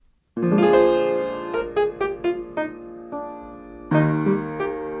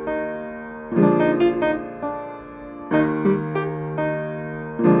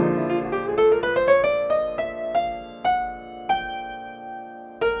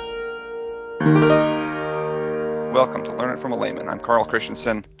Welcome to Learn It from a Layman. I'm Carl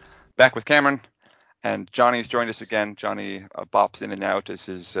Christensen, back with Cameron, and Johnny's joined us again. Johnny bops in and out as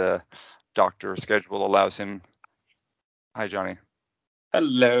his doctor schedule allows him. Hi, Johnny.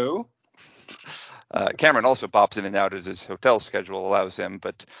 Hello. Cameron also bops in and out as his hotel schedule allows him,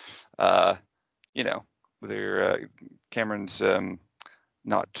 but Cameron's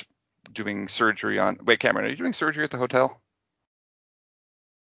not doing surgery on. Wait, Cameron, are you doing surgery at the hotel?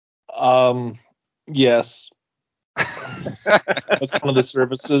 Yes. That's one of the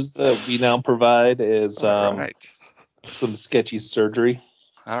services that we now provide is Right. some sketchy surgery.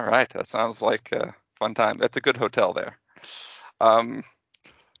 All right, that sounds like a fun time. That's a good hotel there. No,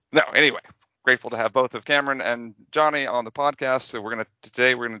 anyway, grateful to have both of Cameron and Johnny on the podcast. So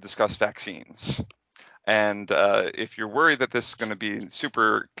today we're gonna discuss vaccines. And if you're worried that this is going to be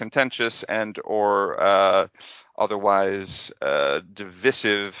super contentious and or otherwise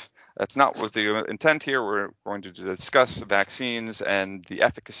divisive, that's not what the intent here. We're going to discuss vaccines and the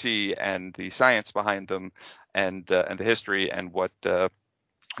efficacy and the science behind them, and the history and what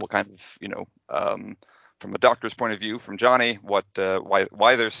kind of from a doctor's point of view, from Johnny, why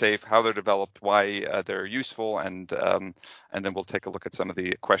they're safe, how they're developed, why they're useful, and then we'll take a look at some of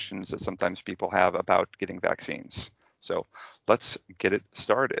the questions that sometimes people have about getting vaccines. So let's get it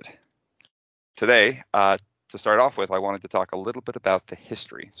started. Today, to start off with, I wanted to talk a little bit about the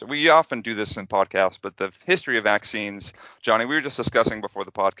history. So we often do this in podcasts, but the history of vaccines, Johnny, we were just discussing before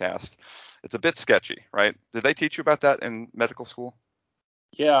the podcast, it's a bit sketchy, right? Did they teach you about that in medical school?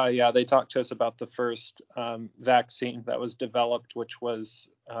 Yeah. They talked to us about the first vaccine that was developed, which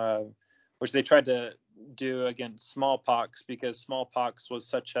they tried to do against smallpox because smallpox was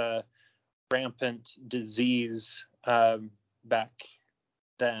such a rampant disease back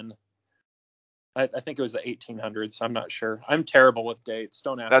then. I think it was the 1800s. I'm not sure. I'm terrible with dates.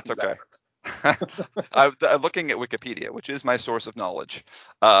 Don't ask That's me okay. That. I'm looking at Wikipedia, which is my source of knowledge.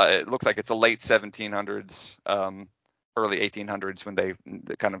 It looks like it's the late 1700s, early 1800s when they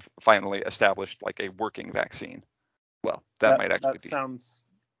kind of finally established like a working vaccine. Well, that might actually that be. sounds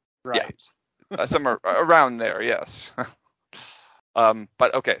right. Yeah, somewhere around there, yes.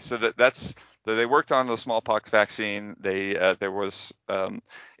 But okay, so they worked on the smallpox vaccine. There was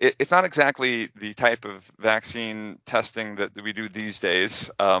it's not exactly the type of vaccine testing that we do these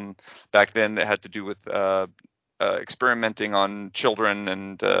days. Back then, it had to do with experimenting on children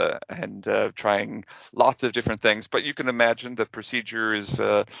and trying lots of different things. But you can imagine the procedures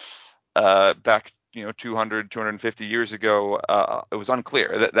back 250 years ago. It was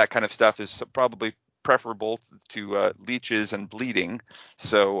unclear. That kind of stuff is probably preferable to leeches and bleeding.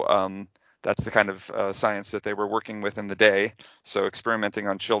 So that's the kind of science that they were working with in the day. So experimenting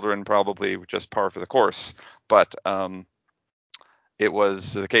on children probably just par for the course. But it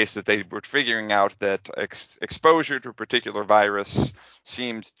was the case that they were figuring out that exposure to a particular virus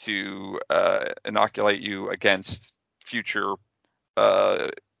seemed to inoculate you against future,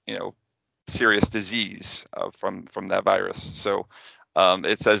 serious disease from that virus. So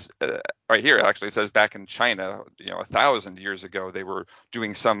it says right here, actually, it says back in China, 1,000 years ago, they were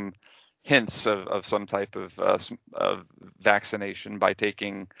doing some hints of some type of vaccination by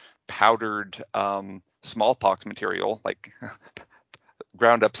taking powdered smallpox material, like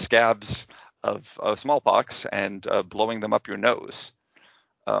ground up scabs of smallpox, and blowing them up your nose,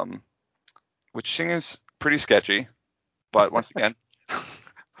 which seems pretty sketchy. But once again,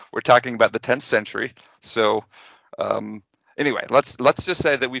 we're talking about the 10th century. So anyway, let's just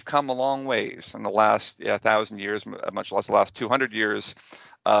say that we've come a long ways in the last 1,000 years, much less the last 200 years,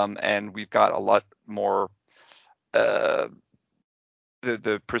 and we've got a lot more. The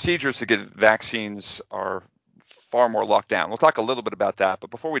procedures to get vaccines are far more locked down. We'll talk a little bit about that, but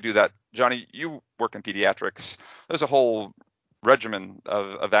before we do that, Johnny, you work in pediatrics. There's a whole regimen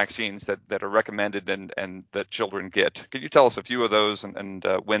of vaccines that are recommended and that children get. Could you tell us a few of those and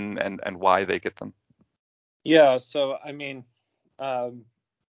when and why they get them? Yeah, so I mean,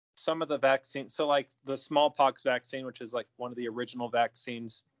 some of the vaccines, so like the smallpox vaccine, which is like one of the original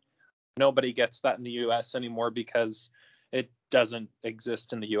vaccines, nobody gets that in the US anymore because it doesn't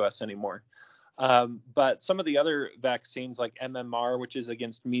exist in the US anymore. But some of the other vaccines like MMR, which is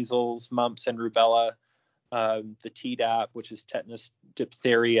against measles, mumps, and rubella, the Tdap, which is tetanus,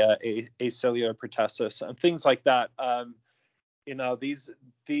 diphtheria, acellular pertussis, and things like that.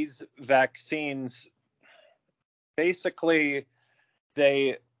 These vaccines basically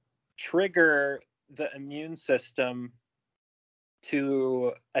they trigger the immune system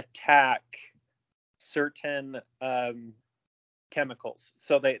to attack certain chemicals.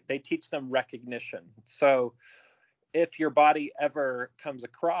 So they teach them recognition. So if your body ever comes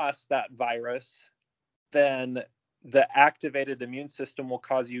across that virus, then the activated immune system will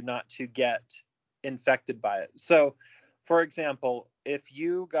cause you not to get infected by it. So, for example, if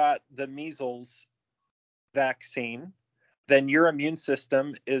you got the measles vaccine, then your immune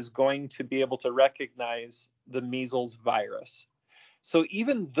system is going to be able to recognize the measles virus. So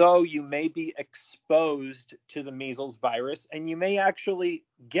even though you may be exposed to the measles virus and you may actually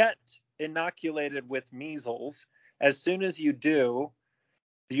get inoculated with measles, as soon as you do,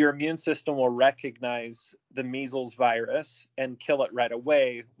 your immune system will recognize the measles virus and kill it right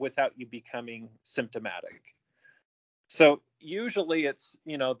away without you becoming symptomatic. So usually it's,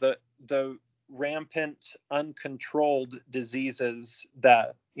 the rampant, uncontrolled diseases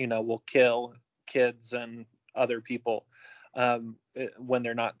that, will kill kids and other people when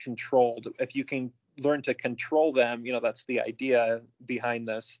they're not controlled. If you can learn to control them, that's the idea behind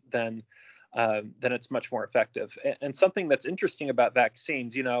this, then it's much more effective. And something that's interesting about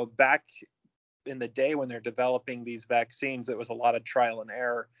vaccines, back in the day when they're developing these vaccines, it was a lot of trial and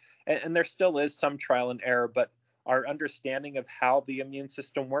error. And there still is some trial and error, but our understanding of how the immune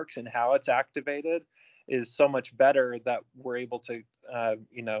system works and how it's activated is so much better that we're able to,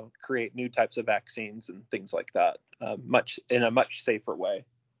 create new types of vaccines and things like that, in a much safer way.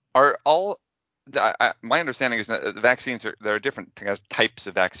 Are all my understanding is that vaccines there are different types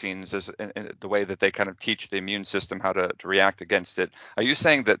of vaccines in the way that they kind of teach the immune system how to react against it. Are you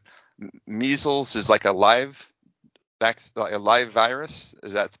saying that measles is like a live virus?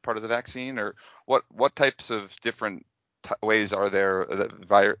 Is that part of the vaccine, or what types of different ways are there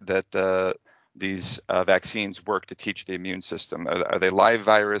that these vaccines work to teach the immune system? Are they live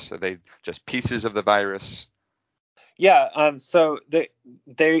virus? Are they just pieces of the virus? Yeah, so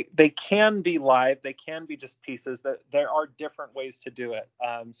they can be live, they can be just pieces. That there are different ways to do it.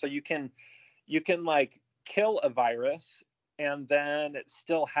 So you can like kill a virus, and then it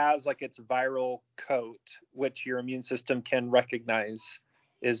still has like its viral coat, which your immune system can recognize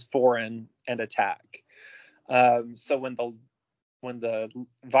is foreign and attack. So when the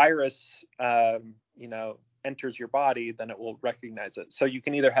virus enters your body, then it will recognize it. So you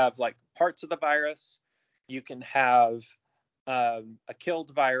can either have like parts of the virus, you can have a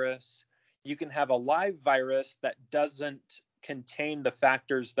killed virus, you can have a live virus that doesn't contain the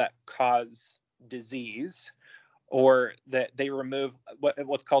factors that cause disease, or that they remove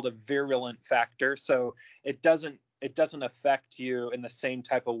what's called a virulent factor. So it doesn't affect you in the same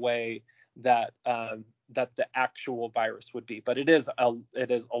type of way that that the actual virus would be, but it is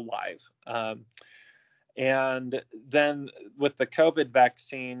alive. And then with the COVID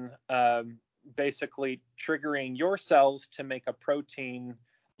vaccine, basically triggering your cells to make a protein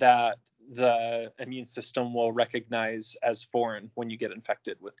that the immune system will recognize as foreign when you get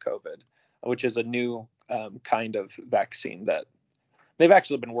infected with COVID, which is a new kind of vaccine that they've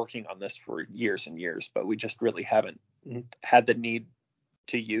actually been working on this for years and years, but we just really haven't had the need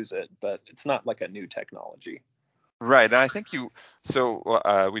to use it. But it's not like a new technology. Right, and I think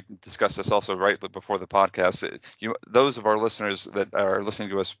we discussed this also right before the podcast. Those of our listeners that are listening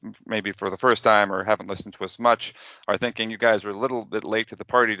to us maybe for the first time or haven't listened to us much are thinking you guys are a little bit late to the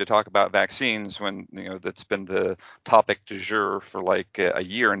party to talk about vaccines when that's been the topic du jour for like a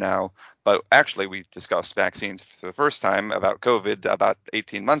year now. But actually, we discussed vaccines for the first time about COVID about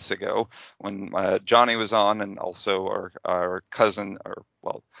 18 months ago when Johnny was on, and also our cousin, or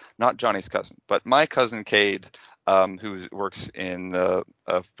well, not Johnny's cousin, but my cousin Cade, who works in a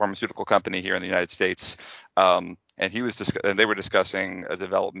pharmaceutical company here in the United States, and they were discussing a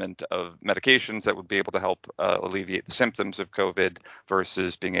development of medications that would be able to help alleviate the symptoms of COVID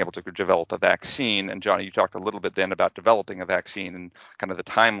versus being able to develop a vaccine. And Johnny, you talked a little bit then about developing a vaccine and kind of the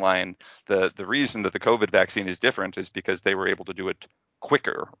timeline. The reason that the COVID vaccine is different is because they were able to do it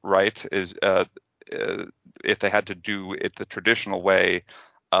quicker, right? If they had to do it the traditional way,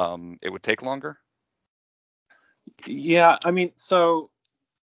 it would take longer. Yeah, I mean, so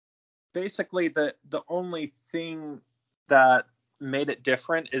basically the only thing that made it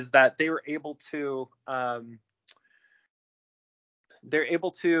different is that they were able to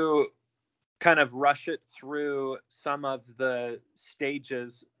kind of rush it through some of the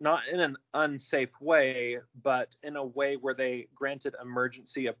stages, not in an unsafe way, but in a way where they granted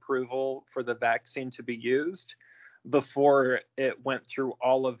emergency approval for the vaccine to be used before it went through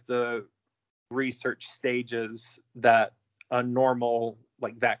all of the research stages that a normal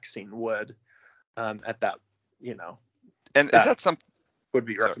like vaccine would at that, And that is that something would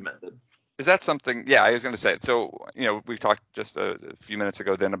be recommended. Is that something? Yeah, I was going to say it. So, we talked just a few minutes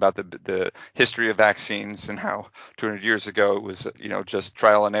ago then about the history of vaccines and how 200 years ago it was, just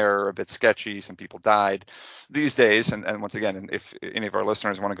trial and error, a bit sketchy. Some people died. These days, and once again, if any of our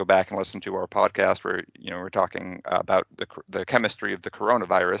listeners want to go back and listen to our podcast where, we're talking about the chemistry of the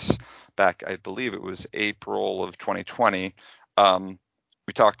coronavirus back, I believe it was April of 2020.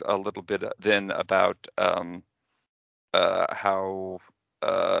 We talked a little bit then about how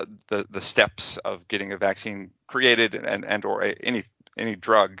the steps of getting a vaccine created and or any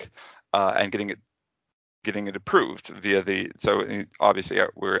drug and getting it approved via obviously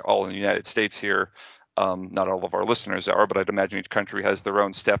we're all in the United States here. Not all of our listeners are, but I'd imagine each country has their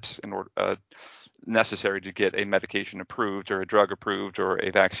own steps in order necessary to get a medication approved or a drug approved or a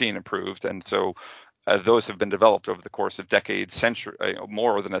vaccine approved. And so those have been developed over the course of decades,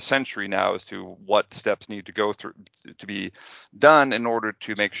 more than a century now, as to what steps need to go through to be done in order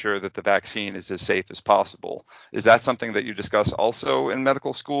to make sure that the vaccine is as safe as possible. Is that something that you discuss also in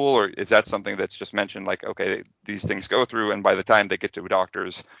medical school, or is that something that's just mentioned like, okay, these things go through, and by the time they get to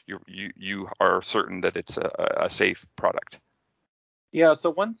doctors, you are certain that it's a safe product? Yeah,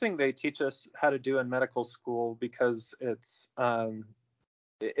 so one thing they teach us how to do in medical school, because is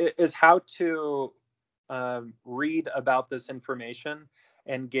how to read about this information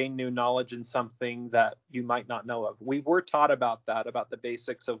and gain new knowledge in something that you might not know of. We were taught about the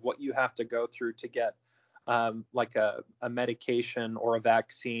basics of what you have to go through to get like a medication or a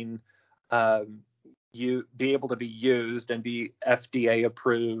vaccine you be able to be used and be FDA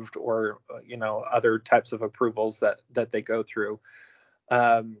approved, or other types of approvals that they go through.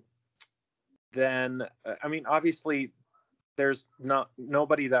 Then I mean, obviously there's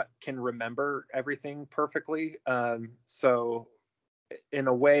nobody that can remember everything perfectly. So in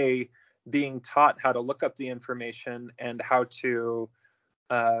a way, being taught how to look up the information and how to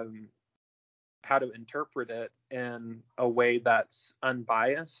interpret it in a way that's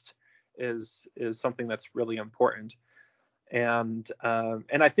unbiased is something that's really important. And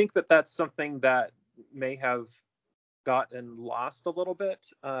I think that that's something that may have gotten lost a little bit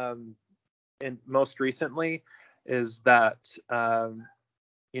in most recently, is that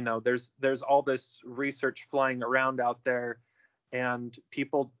there's all this research flying around out there, and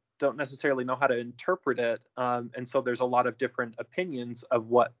people don't necessarily know how to interpret it, and so there's a lot of different opinions of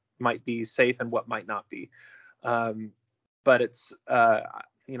what might be safe and what might not be. But it's I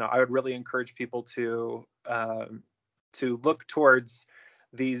would really encourage people to look towards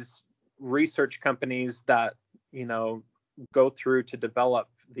these research companies that go through to develop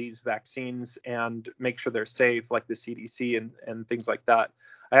these vaccines and make sure they're safe, like the CDC and things like that.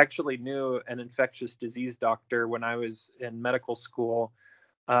 I actually knew an infectious disease doctor when I was in medical school,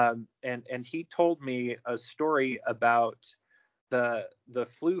 and he told me a story about the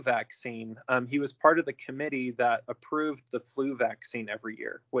flu vaccine. He was part of the committee that approved the flu vaccine every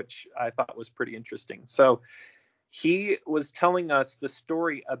year, which I thought was pretty interesting. So he was telling us the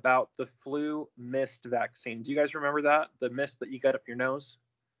story about the flu mist vaccine. Do you guys remember that? The mist that you get up your nose?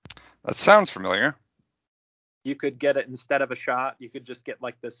 That sounds familiar. You could get it instead of a shot. You could just get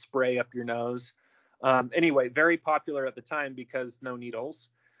like the spray up your nose. Anyway, very popular at the time because no needles.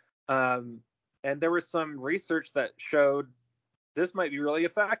 And there was some research that showed this might be really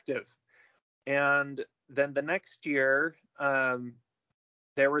effective. And then the next year,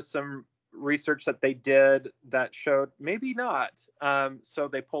 there was some research that they did that showed maybe not. So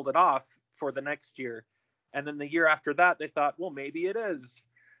they pulled it off for the next year. And then the year after that, they thought, well, maybe it is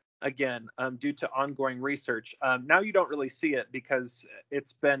again, due to ongoing research. Now you don't really see it because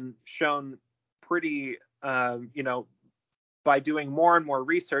it's been shown pretty, by doing more and more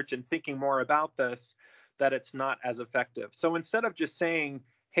research and thinking more about this, that it's not as effective. So instead of just saying,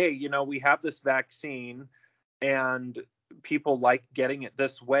 hey, we have this vaccine and people like getting it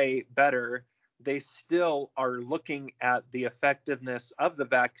this way better, they still are looking at the effectiveness of the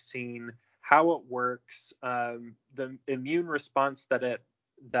vaccine, how it works, the immune response that it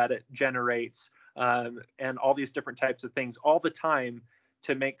generates, and all these different types of things all the time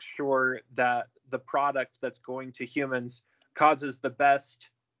to make sure that the product that's going to humans causes the best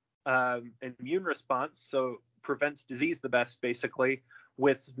immune response, so prevents disease the best, basically,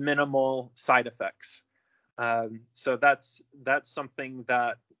 with minimal side effects. So that's something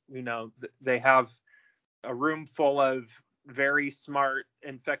that, they have a room full of very smart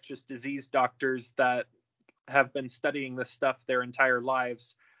infectious disease doctors that have been studying this stuff their entire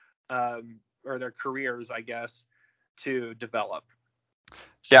lives, or their careers, I guess, to develop.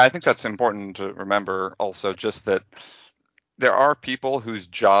 Yeah, I think that's important to remember also, just that there are people whose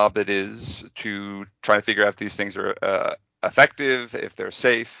job it is to try to figure out if these things are effective, if they're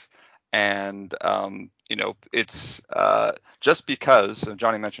safe. And it's just because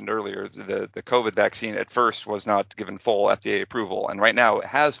Johnny mentioned earlier the COVID vaccine at first was not given full FDA approval, and right now it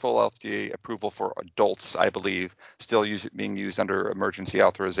has full FDA approval for adults, I believe, still being used under emergency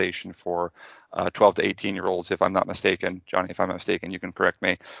authorization for 12 to 18-year-olds, if I'm not mistaken. Johnny, if I'm not mistaken, you can correct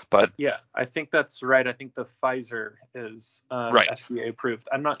me. But yeah, I think that's right. I think the Pfizer is right, FDA approved.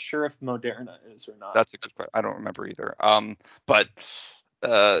 I'm not sure if Moderna is or not. that's a good question. I don't remember either. But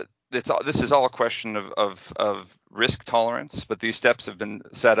this is all a question of risk tolerance, but these steps have been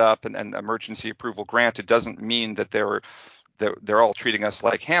set up and emergency approval granted doesn't mean that they're all treating us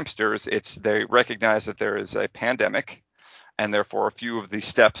like hamsters. They recognize that there is a pandemic, and therefore a few of these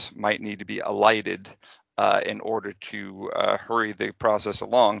steps might need to be alighted in order to hurry the process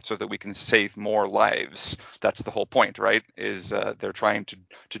along so that we can save more lives. That's the whole point, right? Is they're trying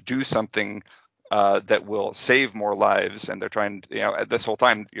to do something that will save more lives, and they're trying to, this whole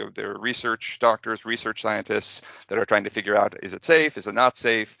time, there are research doctors, research scientists that are trying to figure out, is it safe, is it not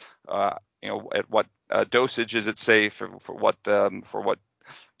safe, at what dosage is it safe, for what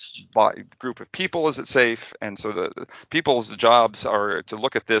group of people is it safe. And so the people's jobs are to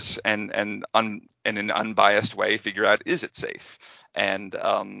look at this and in an unbiased way figure out, is it safe, and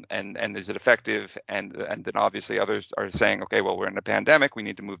is it effective, and then obviously others are saying, okay, well, we're in a pandemic, we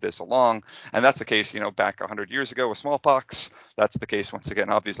need to move this along. And that's the case back 100 years ago with smallpox. That's the case once again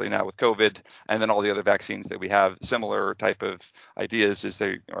obviously now with COVID, and then all the other vaccines that we have similar type of ideas. Is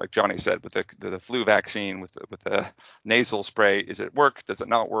they, like Johnny said, with the flu vaccine, with the nasal spray, is it work, does it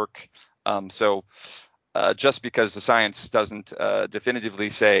not work? Just because the science doesn't definitively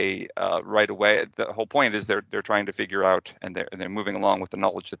say right away, the whole point is they're trying to figure out, and they're moving along with the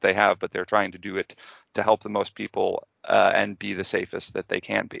knowledge that they have, but they're trying to do it to help the most people and be the safest that they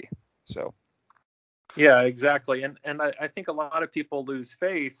can be. So. Yeah, exactly. And I think a lot of people lose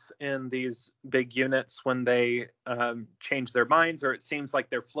faith in these big units when they change their minds, or it seems like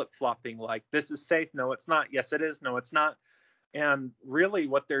they're flip-flopping, like, this is safe, no, it's not, yes, it is, no, it's not. And really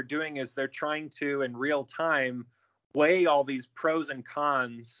what they're doing is they're trying to, in real time, weigh all these pros and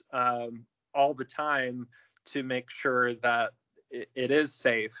cons all the time to make sure that it is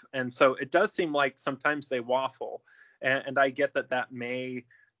safe. And so it does seem like sometimes they waffle. And I get that may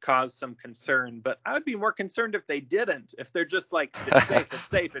cause some concern, but I would be more concerned if they didn't, if they're just like, it's safe, it's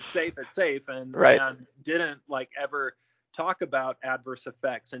safe, it's safe, it's safe, and Right. and didn't like ever talk about adverse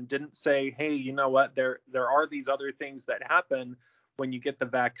effects and didn't say, hey, you know what, there are these other things that happen when you get the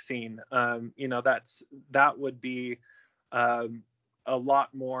vaccine. That would be a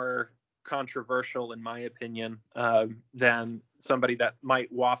lot more controversial, in my opinion, than somebody that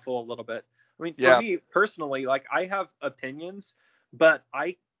might waffle a little bit. I mean, for me personally, like, I have opinions, but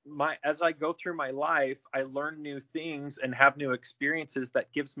as I go through my life, I learn new things and have new experiences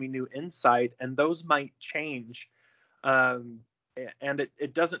that gives me new insight, and those might change. And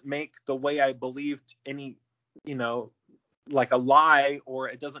it doesn't make the way I believed any, like a lie, or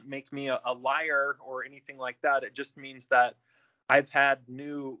it doesn't make me a liar or anything like that. It just means that I've had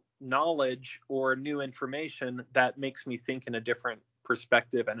new knowledge or new information that makes me think in a different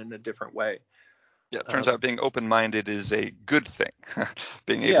perspective and in a different way. Yeah, it turns out being open-minded is a good thing.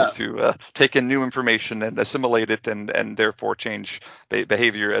 Being able Yeah. to take in new information and assimilate it, and therefore change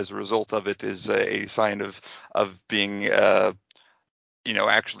behavior as a result of it, is a sign of being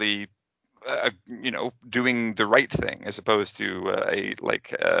actually doing the right thing, as opposed to a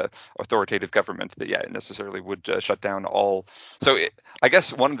authoritative government that necessarily would shut down all. So I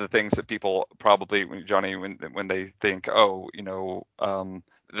guess one of the things that people probably, Johnny, when they think,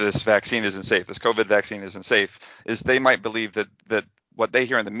 this vaccine isn't safe, this COVID vaccine isn't safe, is they might believe that what they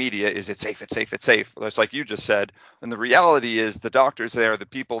hear in the media is it's safe, it's safe, it's safe. It's like you just said. And the reality is the doctors there, the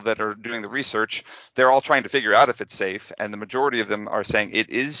people that are doing the research, they're all trying to figure out if it's safe. And the majority of them are saying it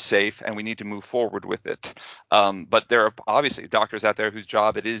is safe and we need to move forward with it. But there are obviously doctors out there whose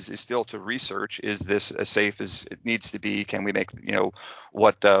job it is still to research, is this as safe as it needs to be? Can we make,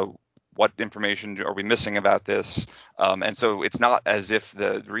 what information are we missing about this? And so it's not as if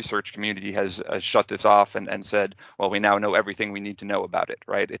the research community has shut this off and said, well, we now know everything we need to know about it,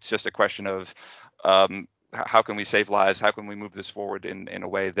 right? It's just a question of how can we save lives? How can we move this forward in a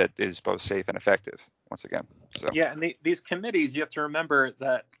way that is both safe and effective, once again? So. Yeah, and these committees, you have to remember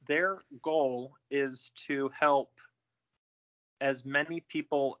that their goal is to help as many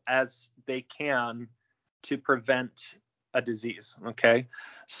people as they can to prevent a disease. Okay,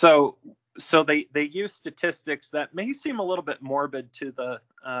 so they use statistics that may seem a little bit morbid to the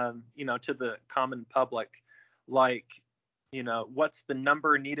to the common public, like, what's the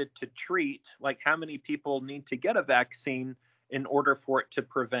number needed to treat, like how many people need to get a vaccine in order for it to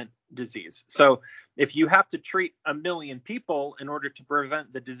prevent disease. So if you have to treat 1 million people in order to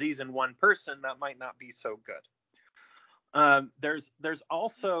prevent the disease in one person, that might not be so good. There's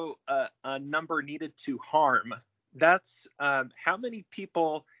also a number needed to harm. That's how many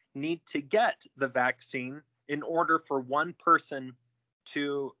people need to get the vaccine in order for one person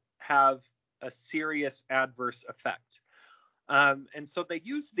to have a serious adverse effect. And so they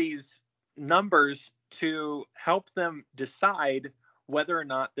use these numbers to help them decide whether or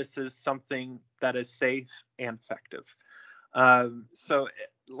not this is something that is safe and effective. So,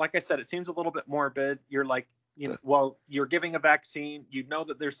 like I said, it seems a little bit morbid. You're like, well, you're giving a vaccine, you know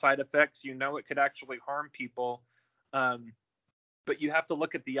that there's side effects, you know it could actually harm people. But you have to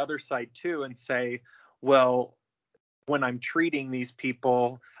look at the other side too and say, well, when I'm treating these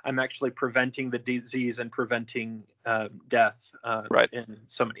people, I'm actually preventing the disease and preventing death in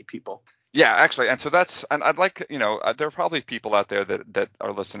so many people. Yeah, actually, and so and I'd like, there are probably people out there that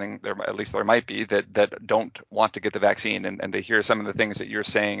are listening, at least there might be, that don't want to get the vaccine, and they hear some of the things that you're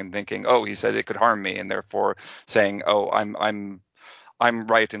saying and thinking, oh, he said it could harm me, and therefore saying, oh, I'm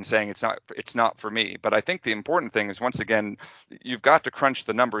right in saying it's not for me. But I think the important thing is, once again, you've got to crunch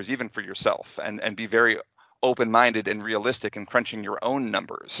the numbers even for yourself, and be very open-minded and realistic in crunching your own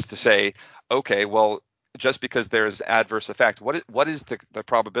numbers to say, okay, well, just because there's adverse effect, what is the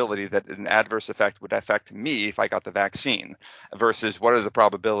probability that an adverse effect would affect me if I got the vaccine, versus what are the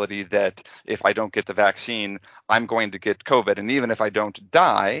probability that if I don't get the vaccine, I'm going to get COVID, and even if I don't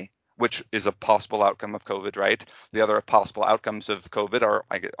die, which is a possible outcome of COVID, right? The other possible outcomes of COVID are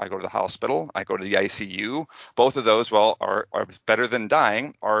I go to the hospital, I go to the ICU. Both of those, well, are better than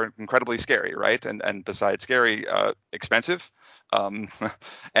dying, are incredibly scary, right? And besides scary, expensive.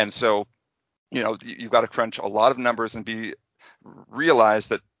 And so, you've got to crunch a lot of numbers and realize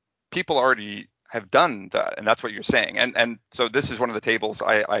that people already have done that, and that's what you're saying. And so this is one of the tables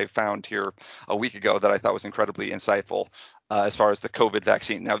I found here a week ago that I thought was incredibly insightful as far as the COVID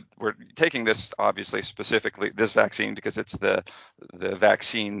vaccine. Now, we're taking this, obviously, specifically this vaccine because it's the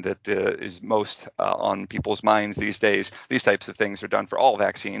vaccine that is most on people's minds these days. These types of things are done for all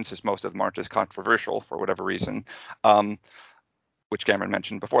vaccines, as most of them aren't as controversial for whatever reason. Which Cameron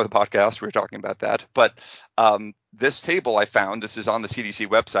mentioned before the podcast. We were talking about that. But this table I found, this is on the CDC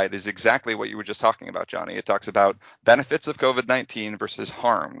website, is exactly what you were just talking about, Johnny. It talks about benefits of COVID-19 versus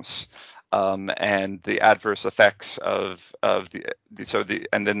harms, and the adverse effects of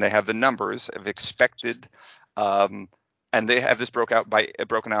and then they have the numbers of expected, and they have this broken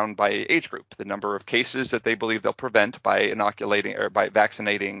down by age group, the number of cases that they believe they'll prevent by inoculating or by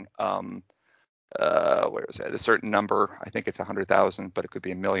vaccinating. Where is it? A certain number, I think it's 100,000, but it could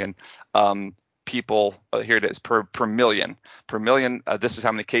be 1 million people. Here it is, per million. This is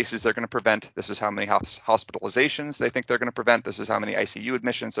how many cases they're going to prevent. This is how many hospitalizations they think they're going to prevent. This is how many ICU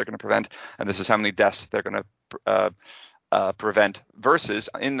admissions they're going to prevent, and this is how many deaths they're going to prevent. Versus,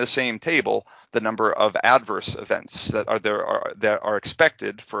 in the same table, the number of adverse events that are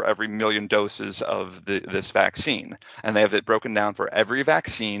expected for every 1 million doses of this vaccine, and they have it broken down for every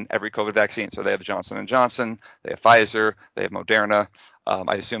vaccine, every COVID vaccine. So they have Johnson & Johnson, they have Pfizer, they have Moderna.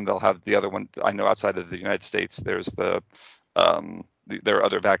 I assume they'll have the other one. I know outside of the United States, there's there are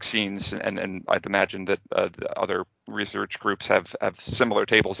other vaccines, and I'd imagine that the other research groups have similar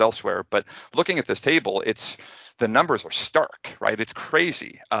tables elsewhere. But looking at this table, the numbers are stark, right? It's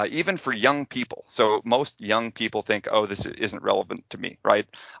crazy, even for young people. So most young people think, oh, this isn't relevant to me, right?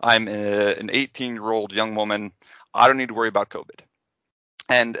 I'm an 18-year-old young woman. I don't need to worry about COVID.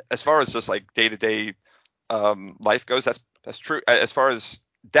 And as far as just like day-to-day life goes, that's true. As far as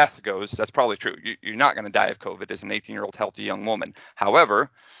death goes, that's probably true. You're not going to die of COVID as an 18-year-old healthy young woman. However,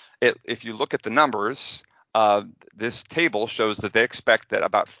 if you look at the numbers, this table shows that they expect that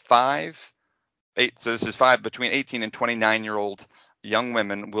about between 18 and 29-year-old young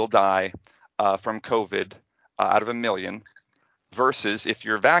women will die from COVID out of 1 million, versus if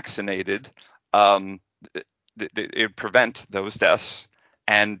you're vaccinated, it would prevent those deaths,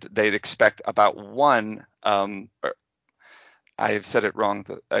 and they'd expect about one. I've said it wrong.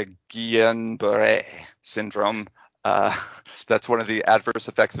 Guillain-Barré syndrome. That's one of the adverse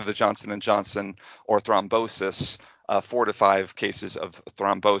effects of the Johnson & Johnson, or thrombosis. 4 to 5 cases of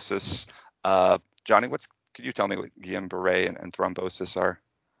thrombosis. Johnny, could you tell me what Guillain-Barré and thrombosis are?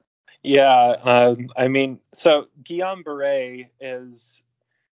 Yeah, so Guillain-Barré is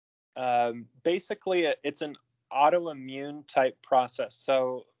basically it's an autoimmune type process.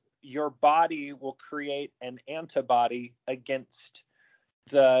 So your body will create an antibody against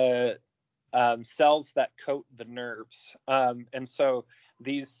the cells that coat the nerves. And so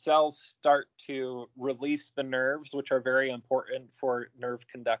these cells start to release the nerves, which are very important for nerve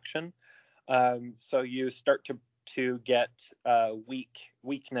conduction. So you start to get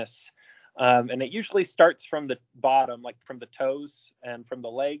weakness. And it usually starts from the bottom, like from the toes and from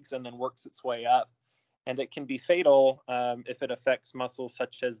the legs, and then works its way up. And it can be fatal if it affects muscles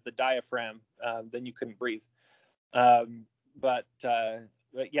such as the diaphragm. Then you couldn't breathe. But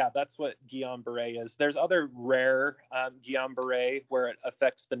yeah, that's what Guillain-Barré is. There's other rare Guillain-Barré where it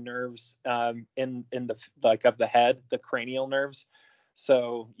affects the nerves in the like of the head, the cranial nerves.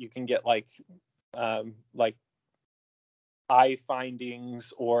 So you can get like eye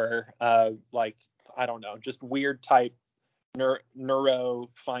findings or like, I don't know, just weird type neuro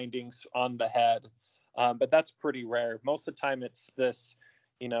findings on the head. But that's pretty rare. Most of the time it's this,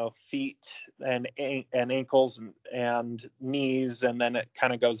 feet and ankles and knees, and then it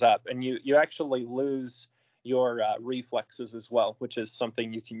kind of goes up, and you actually lose your reflexes as well, which is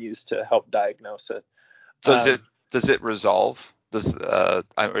something you can use to help diagnose it. Does it resolve?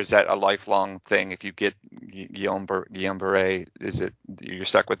 Or is that a lifelong thing? If you get Guillain-Barré, is it you're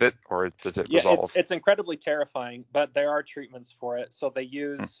stuck with it, or does it resolve? It's incredibly terrifying, but there are treatments for it. So they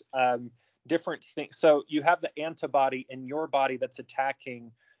use different things. So you have the antibody in your body that's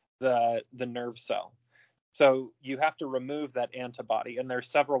attacking the nerve cell. So you have to remove that antibody, and there's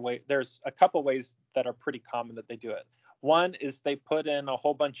several ways. There's a couple ways that are pretty common that they do it. One is they put in a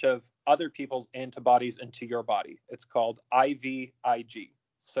whole bunch of other people's antibodies into your body. It's called IVIG.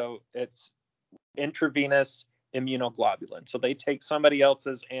 So it's intravenous immunoglobulin. So they take somebody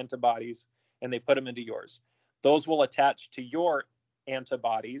else's antibodies and they put them into yours. Those will attach to your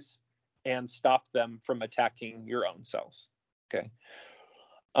antibodies and stop them from attacking your own cells. Okay.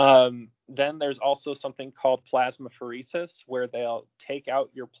 Then there's also something called plasmapheresis, where they'll take out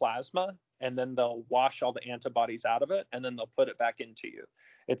your plasma and then they'll wash all the antibodies out of it, and then they'll put it back into you.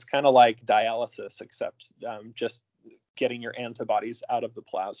 It's kind of like dialysis, except just getting your antibodies out of the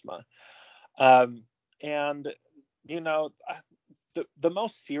plasma. And the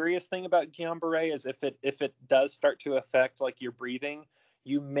most serious thing about Guillain-Barré is if it does start to affect like your breathing,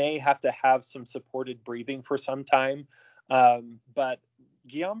 you may have to have some supported breathing for some time. But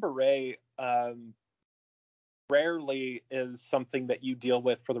Guillain-Barré rarely is something that you deal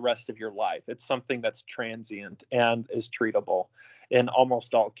with for the rest of your life. It's something that's transient and is treatable in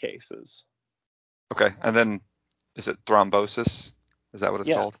almost all cases. Okay. And then is it thrombosis? Is that what it's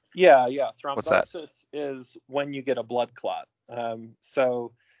called? Yeah. Thrombosis is when you get a blood clot.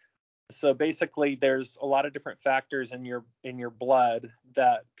 So basically there's a lot of different factors in your blood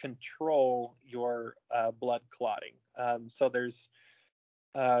that control your blood clotting. So there's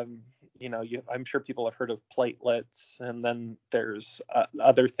I'm sure people have heard of platelets, and then there's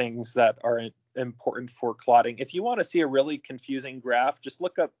other things that are important for clotting. If you want to see a really confusing graph, just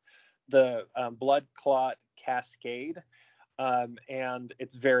look up the blood clot cascade, and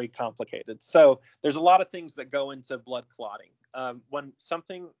it's very complicated. So there's a lot of things that go into blood clotting. When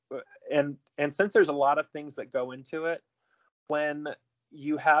something, and since there's a lot of things that go into it, when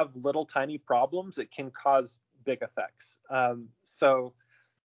you have little tiny problems, it can cause big effects.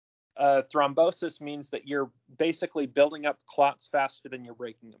 Thrombosis means that you're basically building up clots faster than you're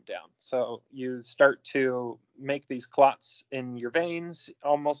breaking them down. So you start to make these clots in your veins.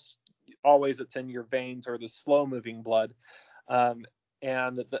 Almost always it's in your veins or the slow moving blood. And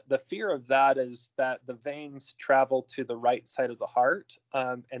the fear of that is that the veins travel to the right side of the heart,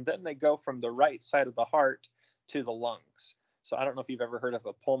 and then they go from the right side of the heart to the lungs. So I don't know if you've ever heard of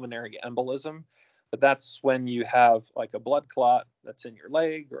a pulmonary embolism, but that's when you have like a blood clot that's in your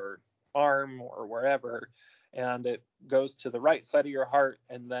leg or arm or wherever, and it goes to the right side of your heart,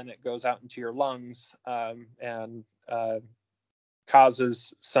 and then it goes out into your lungs and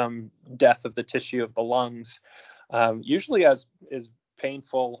causes some death of the tissue of the lungs, usually is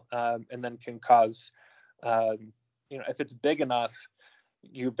painful, and then can cause, if it's big enough,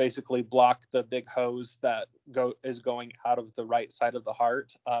 you basically block the big hose that is going out of the right side of the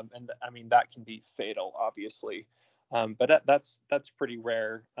heart, and I mean that can be fatal, obviously, but that's pretty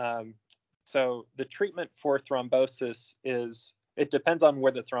rare. So the treatment for thrombosis it depends on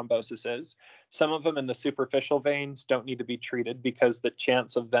where the thrombosis is. Some of them in the superficial veins don't need to be treated because the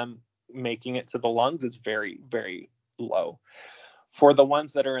chance of them making it to the lungs is very, very low. For the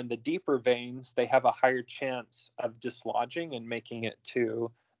ones that are in the deeper veins, they have a higher chance of dislodging and making it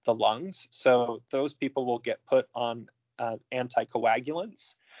to the lungs. So those people will get put on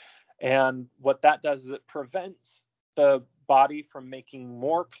anticoagulants. And what that does is it prevents the body from making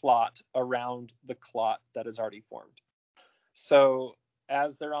more clot around the clot that is already formed. So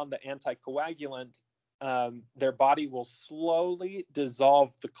as they're on the anticoagulant, their body will slowly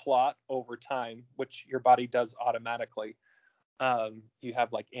dissolve the clot over time, which your body does automatically. You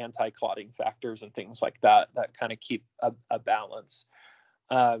have like anti-clotting factors and things like that kind of keep a balance.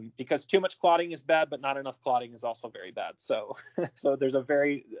 Because too much clotting is bad, but not enough clotting is also very bad. So, so there's a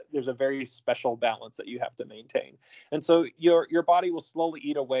very special balance that you have to maintain. And so your body will slowly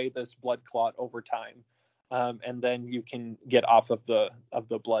eat away this blood clot over time, and then you can get off of the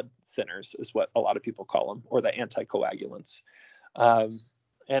blood thinners, is what a lot of people call them, or the anticoagulants.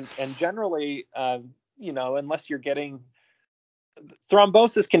 And generally, unless you're getting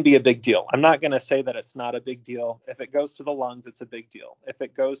thrombosis can be a big deal. I'm not going to say that it's not a big deal. If it goes to the lungs, it's a big deal. If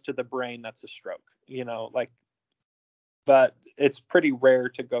it goes to the brain, that's a stroke, but it's pretty rare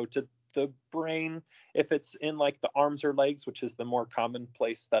to go to the brain if it's in like the arms or legs, which is the more common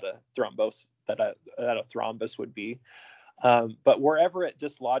place that a thrombus would be. But wherever it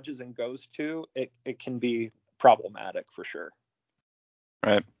dislodges and goes to, it can be problematic for sure.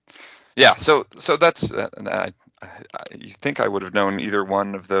 Right. Yeah. So that's you think I would have known either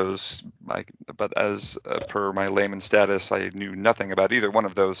one of those, but as per my layman status, I knew nothing about either one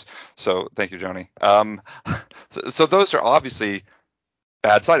of those. So thank you, Johnny. So those are obviously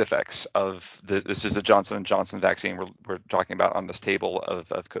bad side effects of this is the Johnson & Johnson vaccine we're talking about on this table of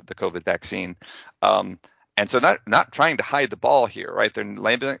the COVID vaccine. And so not trying to hide the ball here, right?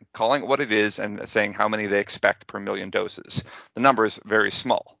 They're calling it what it is and saying how many they expect per million doses. The number is very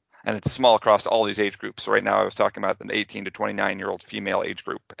small, and it's small across all these age groups. So right now I was talking about an 18 to 29-year-old female age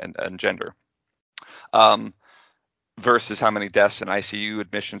group and gender. Versus how many deaths and ICU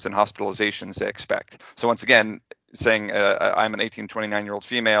admissions and hospitalizations they expect. So once again, saying I'm an 18, 29-year-old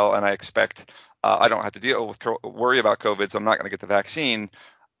female and I expect I don't have to worry about COVID, so I'm not going to get the vaccine.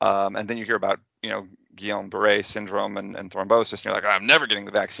 And then you hear about, Guillain-Barré syndrome and thrombosis, and you're like, I'm never getting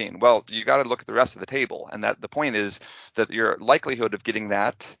the vaccine. Well, you got to look at the rest of the table, and that the point is that your likelihood of getting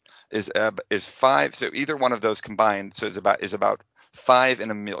that is 5. So either one of those combined, so is about 5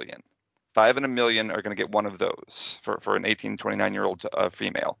 in a million. 5 in a million are going to get one of those for an 18, 29-year-old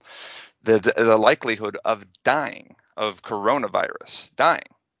female. The likelihood of dying of coronavirus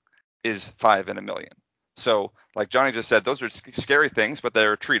is 5 in a million. So like Johnny just said, those are scary things, but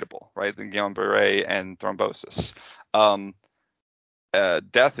they're treatable, right? The Guillain-Barré and thrombosis.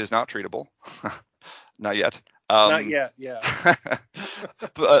 Death is not treatable. Not yet. Not yet, yeah.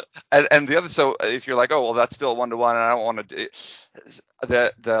 But, and the other, so if you're like, oh, well, that's still 1-to-1, and I don't want to,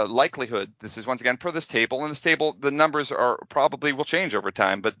 the likelihood, this is once again per this table, and this table, the numbers are probably will change over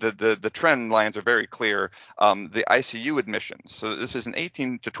time, but the trend lines are very clear. The ICU admissions, so this is an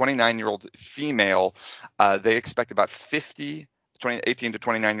 18 to 29-year-old female, they expect about 18 to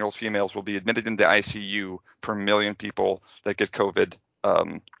 29-year-old females will be admitted into ICU per million people that get COVID,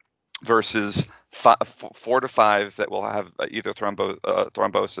 versus 4 to 5 that will have either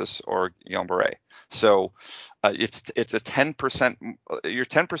thrombosis or Guillain-Barré. So it's a 10%. You're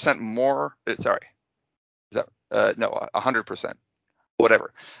 10% more. Sorry, is that no 100%?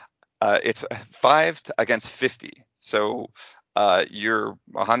 Whatever. It's 5 against 50. So you're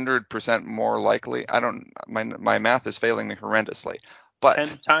 100% more likely. My math is failing me horrendously. But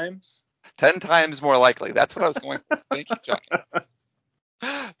 10 times. 10 times more likely. That's what I was going for. Thank you, John.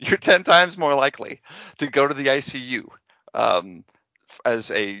 You're 10 times more likely to go to the ICU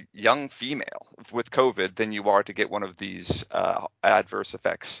as a young female with COVID than you are to get one of these adverse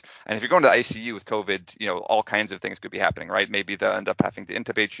effects. And if you're going to the ICU with COVID, all kinds of things could be happening, right? Maybe they'll end up having to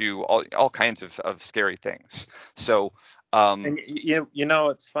intubate you, all kinds of scary things. So, and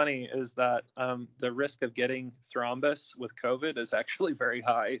what's funny is that the risk of getting thrombus with COVID is actually very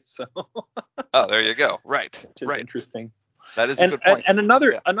high. So. Oh, there you go. Right. Which is right. Interesting. That is a good point. And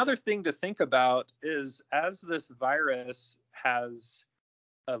another thing to think about is as this virus has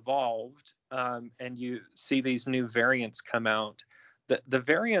evolved, and you see these new variants come out, the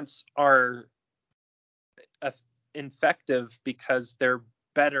variants are infective because they're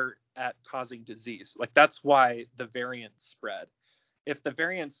better at causing disease. Like that's why the variants spread. If the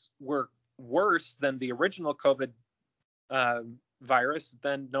variants were worse than the original COVID virus,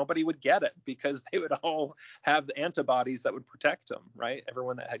 then nobody would get it because they would all have the antibodies that would protect them, right?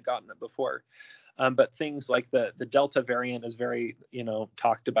 Everyone that had gotten it before. But things like the Delta variant is very,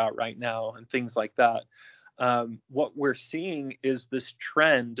 talked about right now, and things like that. What we're seeing is this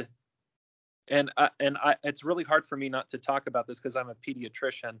trend, and it's really hard for me not to talk about this because I'm a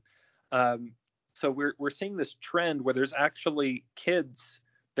pediatrician. So we're seeing this trend where there's actually kids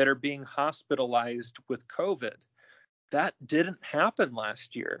that are being hospitalized with COVID. That didn't happen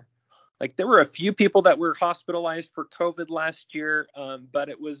last year. like there were a few people that were hospitalized for COVID last year, but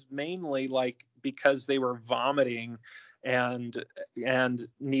it was mainly like because they were vomiting and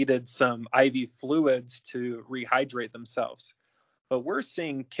needed some IV fluids to rehydrate themselves. But we're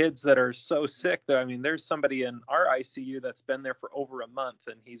seeing kids that are so sick that, I mean, there's somebody in our ICU that's been there for over a month,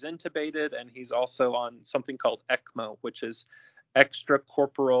 and he's intubated, and he's also on something called ECMO, which is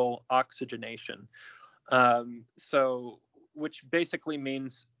extracorporeal oxygenation. So, which basically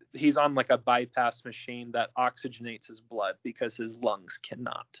means he's on like a bypass machine that oxygenates his blood because his lungs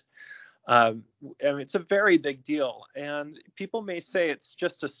cannot. And it's a very big deal. And people may say it's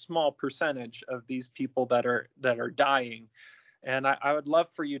just a small percentage of these people that are dying. And I would love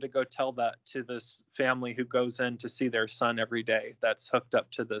for you to go tell that to this family who goes in to see their son every day that's hooked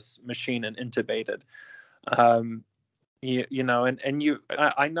up to this machine and intubated. You know, and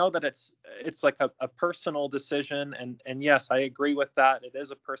I know that it's like a personal decision, and yes, I agree with that. It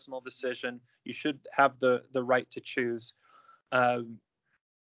is a personal decision. You should have the right to choose.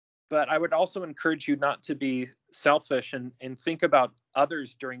 But I would also encourage you not to be selfish and think about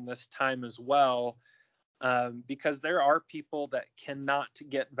others during this time as well, because there are people that cannot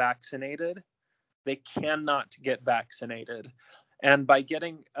get vaccinated. They cannot get vaccinated. And by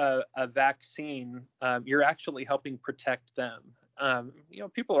getting a vaccine, you're actually helping protect them. You know,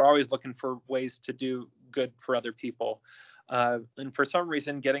 people are always looking for ways to do good for other people. And for some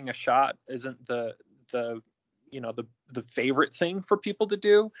reason, getting a shot isn't the favorite thing for people to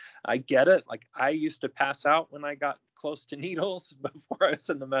do. I get it. Like, I used to pass out when I got close to needles before I was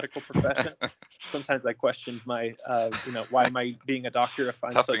in the medical profession. Sometimes I questioned my, why am I being a doctor if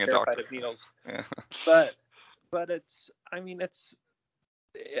I'm so terrified of needles? Yeah. But I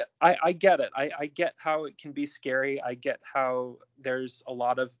get it. I get how it can be scary. I get how there's a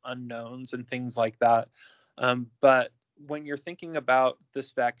lot of unknowns and things like that. But when you're thinking about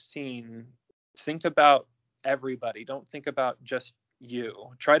this vaccine, think about everybody. Don't think about just you.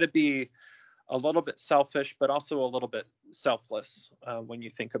 Try to be a little bit selfish, but also a little bit selfless when you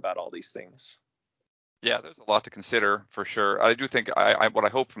think about all these things. Yeah, there's a lot to consider for sure. I do think what I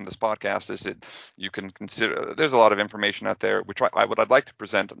hope from this podcast is that you can consider. There's a lot of information out there, which what I'd like to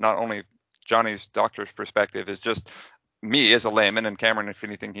present, not only Johnny's doctor's perspective, is just me as a layman, and Cameron, if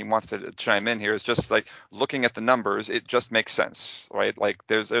anything he wants to chime in here, is just like looking at the numbers. It just makes sense, right? Like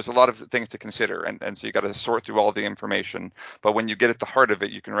there's a lot of things to consider, and so you got to sort through all the information. But when you get at the heart of it,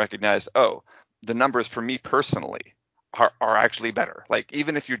 you can recognize, oh, the numbers for me personally are actually better. Like,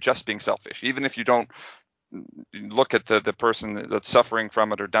 even if you're just being selfish, even if you don't look at the person that's suffering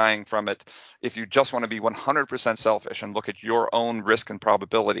from it or dying from it, if you just want to be 100% selfish and look at your own risk and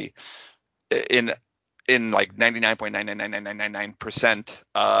probability in like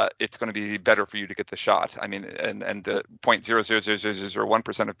 99.9999999%, it's going to be better for you to get the shot. I mean, and the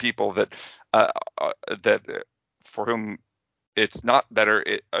 0.0000001% of people that for whom it's not better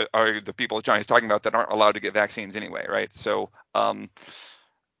are the people Johnny's talking about that aren't allowed to get vaccines anyway, right? So so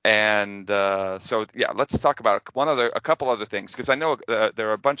yeah, let's talk about a couple other things, because I know there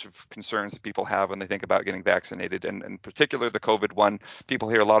are a bunch of concerns that people have when they think about getting vaccinated, and in particular the COVID one. People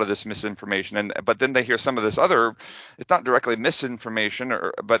hear a lot of this misinformation, but then they hear some of this other. It's not directly misinformation,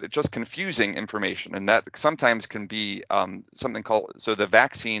 but it's just confusing information, and that sometimes can be something called the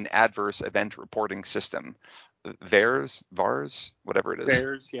Vaccine Adverse Event Reporting System. VAERS, whatever it is.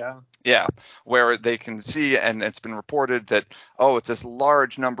 VAERS, yeah. Yeah, where they can see, and it's been reported that, oh, it's this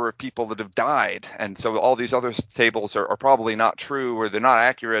large number of people that have died, and so all these other tables are probably not true, or they're not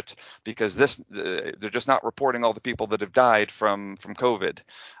accurate, because they're just not reporting all the people that have died from COVID.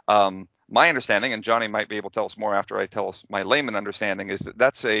 My understanding, and Johnny might be able to tell us more after I tell us my layman understanding, is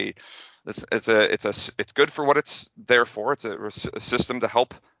that it's good for what it's there for. It's a system to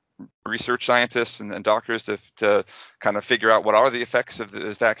help research scientists and doctors to kind of figure out what are the effects of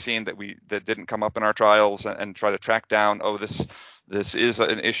this vaccine that didn't come up in our trials, and try to track down, oh, this is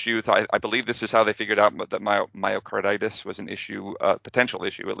an issue. I believe this is how they figured out that myocarditis was an issue, potential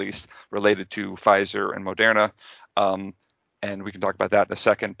issue at least, related to Pfizer and Moderna. And we can talk about that in a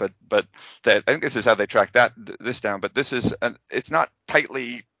second, but I think this is how they track this down. But it's not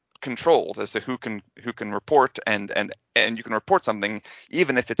tightly controlled as to who can report, and you can report something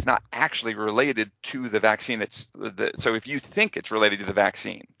even if it's not actually related to the vaccine. So if you think it's related to the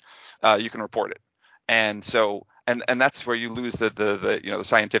vaccine, you can report it. And so and that's where you lose the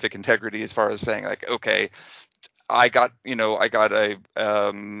scientific integrity, as far as saying, like, okay, I got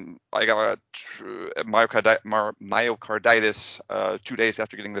myocarditis 2 days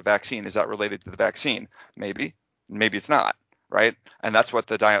after getting the vaccine. Is that related to the vaccine? Maybe it's not. right? And that's what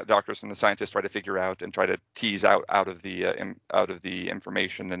the doctors and the scientists try to figure out and try to tease out of the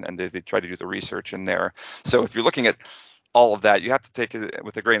information, and they try to do the research in there. So if you're looking at all of that, you have to take it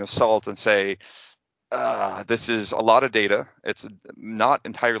with a grain of salt and say, this is a lot of data. It's not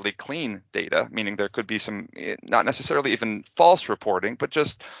entirely clean data, meaning there could be some, not necessarily even false reporting, but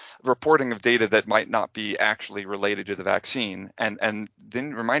just reporting of data that might not be actually related to the vaccine. And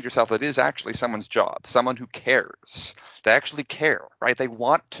then remind yourself that it is actually someone's job, someone who cares. They actually care, right? They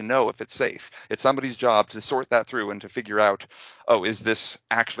want to know if it's safe. It's somebody's job to sort that through and to figure out, oh, is this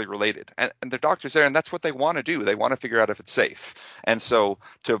actually related? And the doctor's there, and that's what they want to do. They want to figure out if it's safe. And so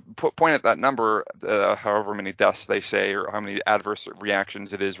to point at that number, however many deaths they say or how many adverse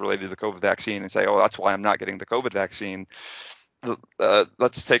reactions it is related to the COVID vaccine, and say, oh, that's why I'm not getting the COVID vaccine.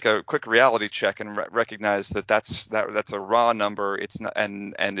 Let's take a quick reality check and recognize that that's a raw number. It's not,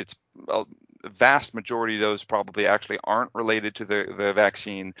 and it's a vast majority of those probably actually aren't related to the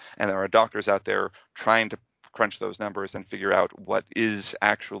vaccine, and there are doctors out there trying to crunch those numbers and figure out what is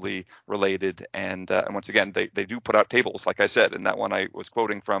actually related. And once again, they do put out tables, like I said, and that one I was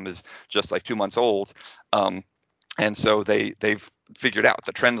quoting from is just like 2 months old. And so they've figured out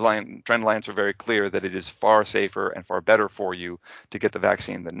the trend lines are very clear that it is far safer and far better for you to get the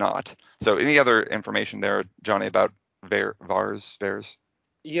vaccine than not. So any other information there, Johnny, about VAERS?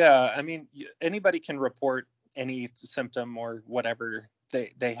 Yeah, I mean, anybody can report any symptom or whatever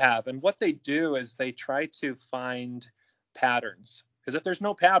they have. And what they do is they try to find patterns. Because if there's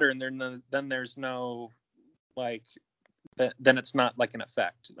no pattern, then there's no, like, then it's not like an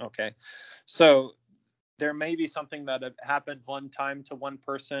effect. Okay. So there may be something that happened one time to one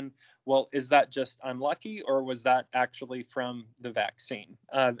person. Well, is that just unlucky, or was that actually from the vaccine?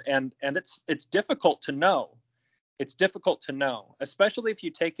 And it's difficult to know. It's difficult to know, especially if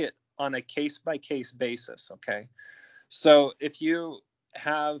you take it on a case by case basis. Okay. So if you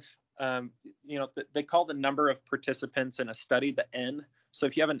have, they call the number of participants in a study the N. So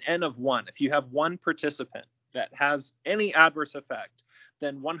if you have an N of 1, if you have one participant that has any adverse effect,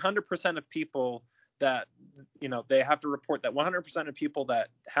 then 100% of people that, they have to report that 100% of people that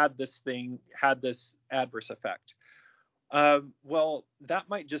had this thing had this adverse effect. Well, that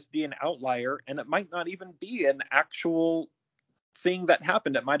might just be an outlier, and it might not even be an actual thing that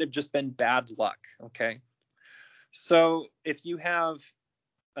happened. It might have just been bad luck. Okay. So if you have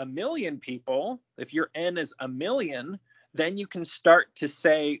 1 million people, if your N is 1 million, then you can start to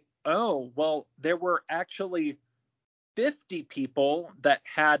say, oh, well, there were actually 50 people that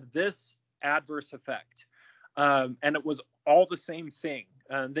had this adverse effect. And it was all the same thing.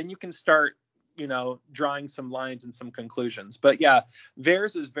 Then you can start, drawing some lines and some conclusions. But yeah,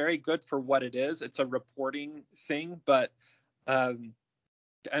 VAERS is very good for what it is. It's a reporting thing, but I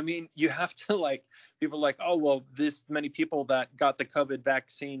mean, you have to, people are like, oh, well, this many people that got the COVID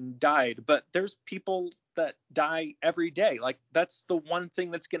vaccine died, but there's people that die every day. Like, that's the one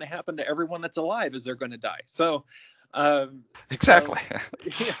thing that's going to happen to everyone that's alive, is they're going to die. So, exactly.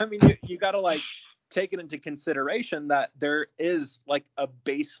 So, I mean, you got to take it into consideration that there is a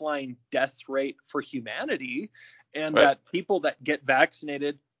baseline death rate for humanity, and right. that people that get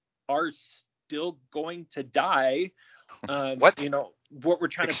vaccinated are still going to die. What? What we're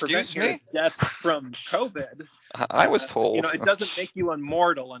trying to prevent here is deaths from COVID. I was told. It doesn't make you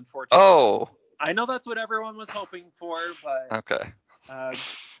immortal, unfortunately. Oh. I know that's what everyone was hoping for, but okay.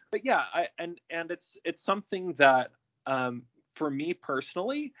 But yeah, and it's something that for me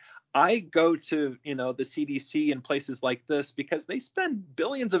personally, I go to the CDC and places like this because they spend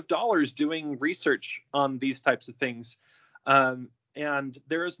billions of dollars doing research on these types of things, and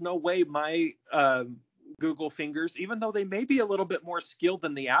there is no way my Google fingers, even though they may be a little bit more skilled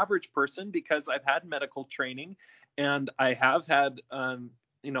than the average person, because I've had medical training and I have had a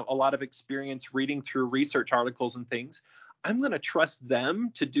lot of experience reading through research articles and things, I'm going to trust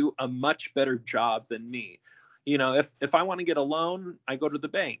them to do a much better job than me. If I want to get a loan, I go to the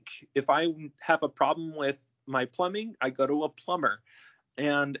bank. If I have a problem with my plumbing, I go to a plumber.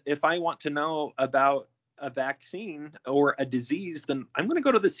 And if I want to know about a vaccine or a disease, then I'm going to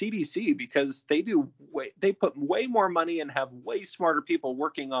go to the CDC, because they put way more money and have way smarter people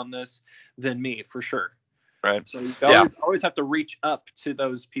working on this than me, for sure. Right. So you always have to reach up to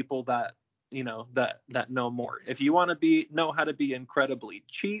those people that that know more. If you want to know how to be incredibly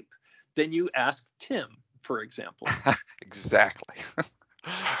cheap, then you ask Tim, for example. Exactly.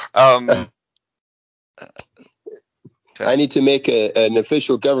 I need to make an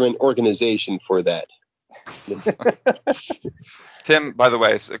official government organization for that. Tim, by the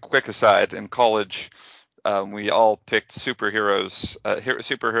way, a quick aside, in college, we all picked superhero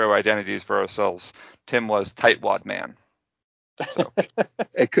identities for ourselves. Tim was Tightwad Man. So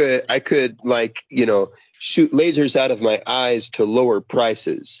I could like, shoot lasers out of my eyes to lower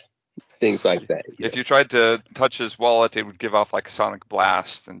prices, things like that. if you tried to touch his wallet, it would give off like a sonic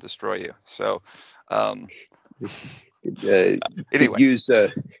blast and destroy you. So anyway, Use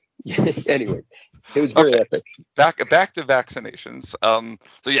anyway, it was very okay. epic. Back to vaccinations.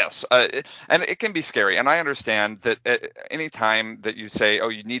 So yes, and it can be scary, and I understand that any time that you say, "Oh,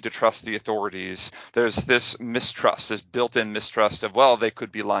 you need to trust the authorities," there's this mistrust, this built-in mistrust of, "Well, they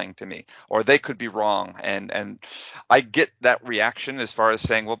could be lying to me, or they could be wrong," and I get that reaction as far as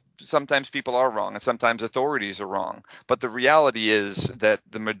saying, "Well, sometimes people are wrong, and sometimes authorities are wrong." But the reality is that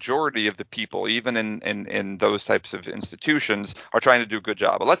the majority of the people, even in those types of institutions, are trying to do a good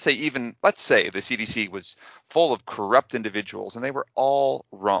job. But let's say the CDC was full of corrupt individuals and they were all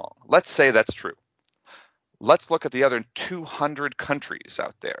wrong. Let's say that's true. Let's look at the other 200 countries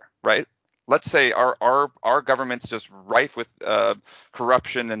out there, right? Let's say our government's just rife with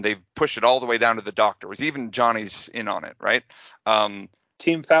corruption and they've pushed it all the way down to the doctors. Even Johnny's in on it, right?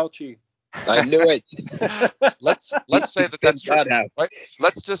 Team Fauci. I knew it. Let's say that's true. Right?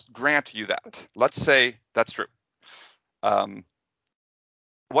 Let's just grant you that. Let's say that's true.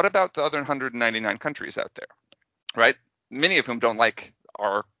 What about the other 199 countries out there, right? Many of whom don't like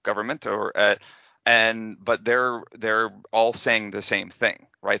our government, but they're all saying the same thing,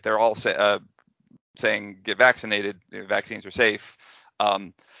 right? They're all saying get vaccinated, vaccines are safe.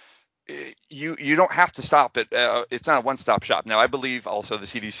 You don't have to stop it. It's not a one-stop shop. Now, I believe also the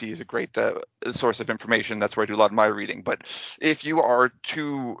CDC is a great source of information. That's where I do a lot of my reading. But if you are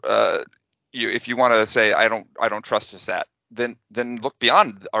if you want to say I don't trust just that, then look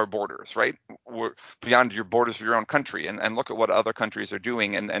beyond our borders, right? We're beyond your borders of your own country, and look at what other countries are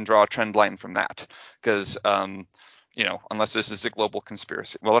doing, and draw a trend line from that. Because unless this is a global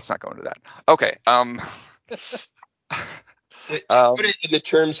conspiracy, well, let's not go into that. Okay. To put it in the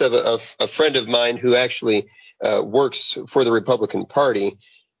terms of a friend of mine who actually works for the Republican Party,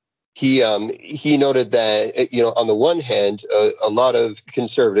 he noted that on the one hand, a lot of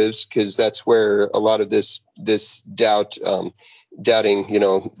conservatives, because that's where a lot of this doubting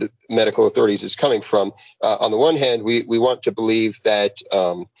the medical authorities is coming from. On the one hand, we want to believe that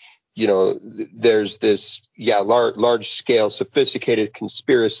there's this large scale sophisticated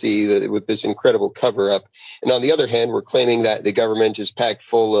conspiracy with this incredible cover up, and on the other hand, we're claiming that the government is packed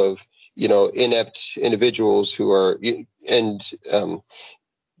full of inept individuals who are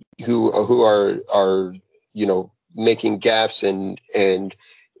who are making gaffes and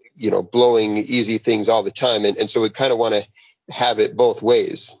blowing easy things all the time, and so we kind of want to have it both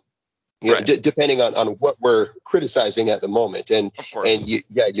ways, right. Depending on what we're criticizing at the moment. And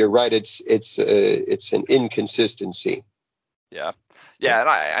you're right, it's an inconsistency. Yeah,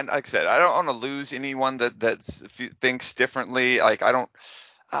 and like I said, I don't want to lose anyone that thinks differently. Like I don't.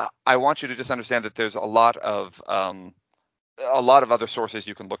 I want you to just understand that there's a lot of other sources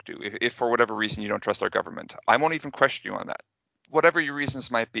you can look to if for whatever reason you don't trust our government. I won't even question you on that. Whatever your reasons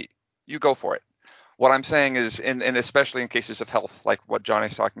might be, you go for it. What I'm saying is, and especially in cases of health, like what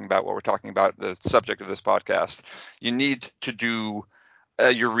Johnny's talking about, what we're talking about, the subject of this podcast, you need to do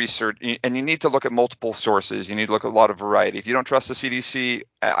your research, and you need to look at multiple sources. You need to look at a lot of variety. If you don't trust the CDC,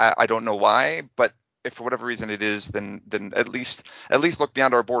 I don't know why, but if for whatever reason it is, then at least look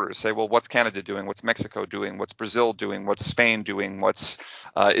beyond our borders. Say, well, what's Canada doing? What's Mexico doing? What's Brazil doing? What's Spain doing? What's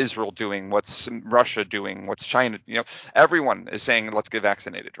Israel doing? What's Russia doing? What's China? Everyone is saying let's get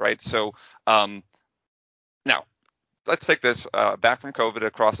vaccinated, right? So now let's take this back from COVID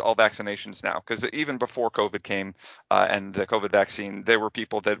across all vaccinations now, because even before COVID came and the COVID vaccine, there were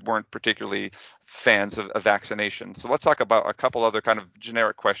people that weren't particularly fans of vaccination. So let's talk about a couple other kind of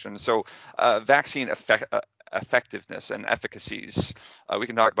generic questions. So vaccine effectiveness and efficacies. We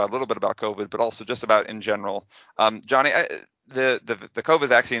can talk about a little bit about COVID, but also just about in general. Johnny, the COVID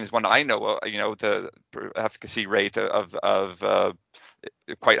vaccine is one I know. The efficacy rate of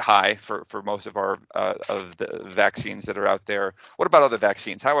quite high for most of our of the vaccines that are out there. What about other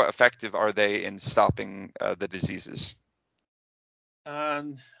vaccines? How effective are they in stopping the diseases?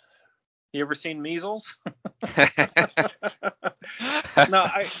 You ever seen measles? No,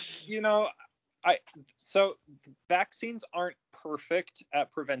 so vaccines aren't perfect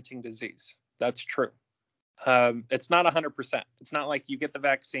at preventing disease. That's true. It's not 100%. It's not like you get the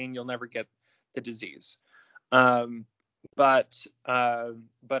vaccine, you'll never get the disease. But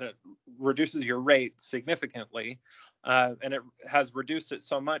it reduces your rate significantly, and it has reduced it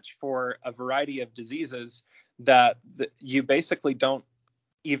so much for a variety of diseases that you basically don't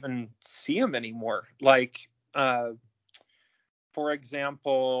even see them anymore. Like, for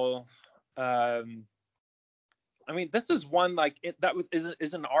example, I mean, this is one like that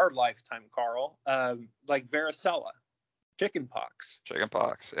is in our lifetime, Carl. Like varicella, chickenpox.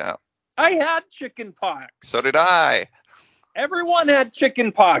 Chickenpox, yeah. I had chickenpox. So did I. Everyone had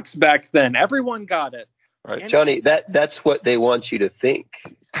chickenpox back then. Everyone got it. Right. And, Johnny, that's what they want you to think.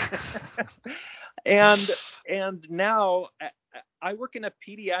 and now I work in a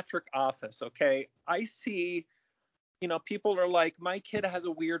pediatric office. Okay, I see, people are like, my kid has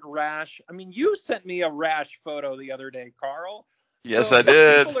a weird rash. I mean, you sent me a rash photo the other day, Carl. Yes, So I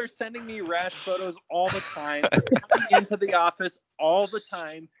did. People are sending me rash photos all the time. They're coming into the office all the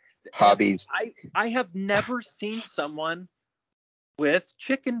time. Hobbies. I have never seen someone with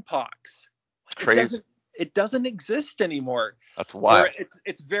chicken pox. It's crazy. It doesn't exist anymore. That's wild. Or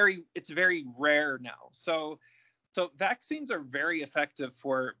it's very rare now. So vaccines are very effective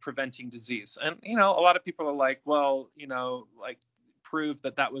for preventing disease. And a lot of people are like, well, like prove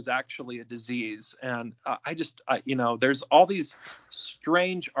that was actually a disease. And there's all these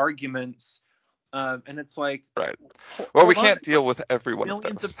strange arguments. And it's like, right. Well, we can't deal with every one of those.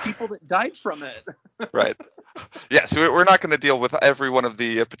 Millions of people that died from it. Right. Yes, we're not going to deal with every one of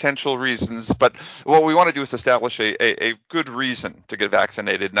the potential reasons, but what we want to do is establish a good reason to get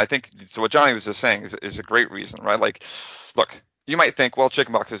vaccinated. And I think, so what Johnny was just saying is a great reason, right? Like, look, you might think, well,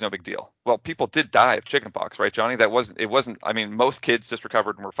 chickenpox is no big deal. Well, people did die of chickenpox, right, Johnny? It wasn't, I mean, most kids just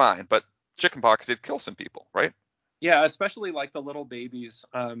recovered and were fine, but chickenpox did kill some people, right? Yeah, especially like the little babies.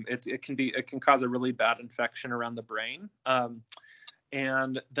 It can cause a really bad infection around the brain.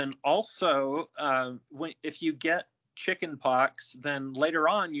 And then also, if you get chicken pox, then later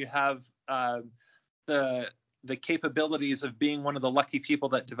on you have the capabilities of being one of the lucky people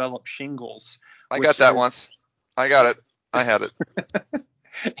that develop shingles. I got that once. I got it. I had it.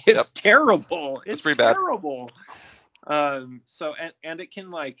 It's terrible. It's pretty terrible. So it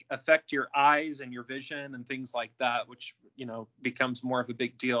can like affect your eyes and your vision and things like that, which becomes more of a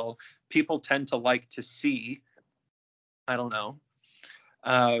big deal. People tend to like to see. I don't know.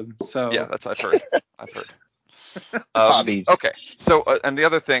 Yeah, that's I've heard. Hobbies. Okay. So and the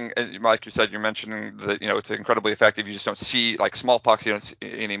other thing, like you said, you're mentioning that it's incredibly effective. You just don't see, like, smallpox, you don't see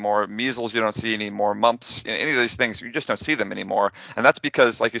anymore. Measles, you don't see anymore. Mumps, any of these things, you just don't see them anymore. And that's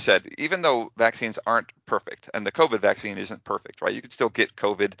because, like you said, even though vaccines aren't perfect, and the COVID vaccine isn't perfect, right? You can still get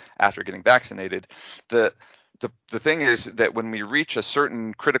COVID after getting vaccinated. The thing is that when we reach a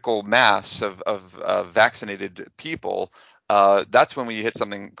certain critical mass of vaccinated people, that's when we hit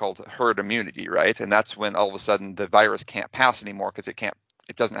something called herd immunity, right? And that's when all of a sudden the virus can't pass anymore because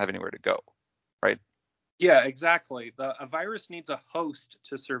it doesn't have anywhere to go, right? Yeah, exactly. A virus needs a host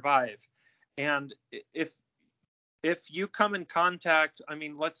to survive. And if you come in contact, I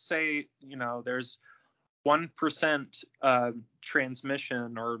mean, let's say, there's 1%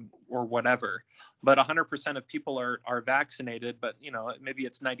 transmission or whatever, but 100% of people are vaccinated, but maybe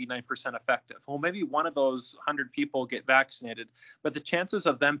it's 99% effective. Well, maybe one of those 100 people get vaccinated, but the chances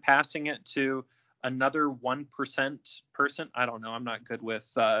of them passing it to another 1% person, I don't know, I'm not good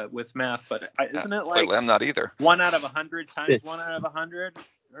with math, but isn't it like, clearly I'm not either, 1 out of 100 times 1 out of 100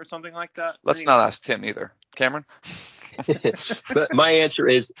 or something like that? Let's not ask Tim either. Cameron? But my answer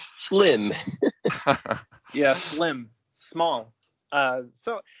is slim. Yeah, slim, small.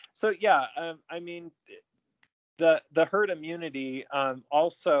 So yeah, I mean, the herd immunity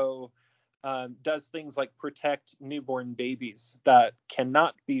also does things like protect newborn babies that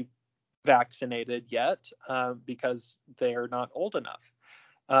cannot be vaccinated yet because they're not old enough.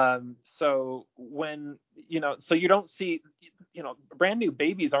 So when so you don't see, brand new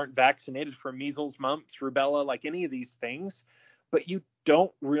babies aren't vaccinated for measles, mumps, rubella, like any of these things, but you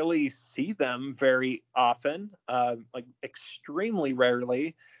don't really see them very often, like extremely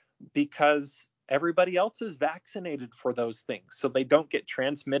rarely, because everybody else is vaccinated for those things, so they don't get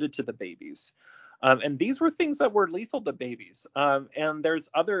transmitted to the babies. And these were things that were lethal to babies. And there's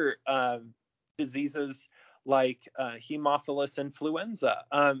other diseases like Haemophilus influenza.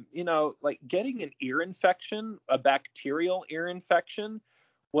 Like getting an ear infection, a bacterial ear infection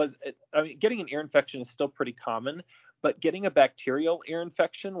getting an ear infection is still pretty common, but getting a bacterial ear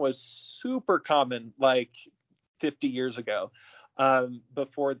infection was super common like 50 years ago,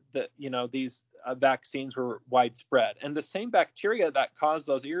 before these vaccines were widespread. And the same bacteria that caused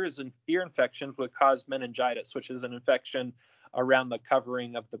those ear infections would cause meningitis, which is an infection around the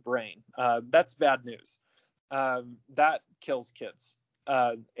covering of the brain. That's bad news. That kills kids.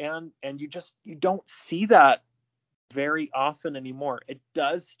 And you don't see that very often anymore. It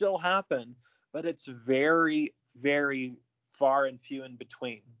does still happen, but it's very, very far and few in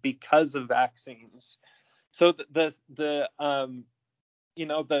between because of vaccines. So the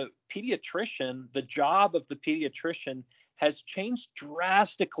the pediatrician, the job of the pediatrician has changed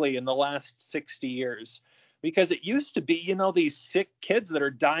drastically in the last 60 years, because it used to be, these sick kids that are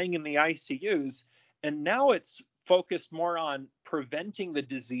dying in the ICUs, and now it's focused more on preventing the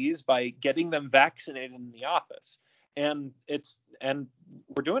disease by getting them vaccinated in the office. And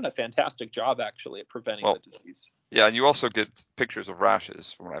we're doing a fantastic job actually at preventing the disease. Yeah, and you also get pictures of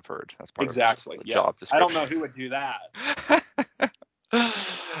rashes, from what I've heard. That's part of the job description. I don't know who would do that.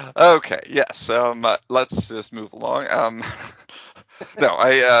 Okay, yes. Let's just move along.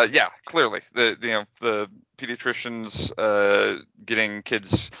 Clearly the pediatricians getting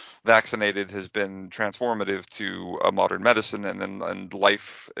kids vaccinated has been transformative to modern medicine and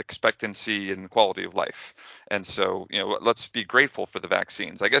life expectancy and quality of life. And so, let's be grateful for the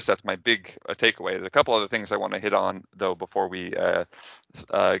vaccines. I guess that's my big takeaway. There's a couple other things I want to hit on though before we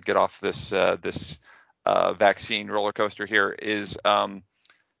get off this vaccine roller coaster here. Is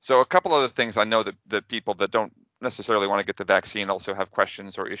so a couple other things I know that people that don't necessarily want to get the vaccine also have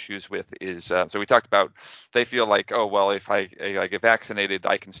questions or issues with is so we talked about they feel like, oh well, if I get vaccinated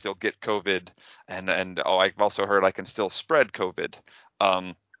I can still get COVID, and I've also heard I can still spread COVID.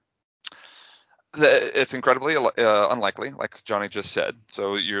 It's incredibly unlikely, like Johnny just said.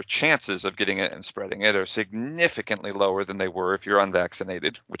 So your chances of getting it and spreading it are significantly lower than they were if you're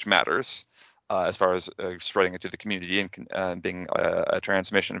unvaccinated, which matters as far as spreading it to the community and being a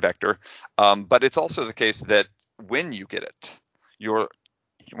transmission vector. But it's also the case that when you get it,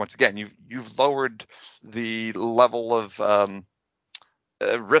 once again you've lowered the level of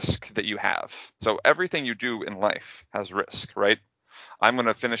risk that you have. So everything you do in life has risk, right? I'm going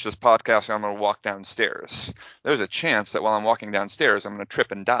to finish this podcast and I'm going to walk downstairs. There's a chance that while I'm walking downstairs, I'm going to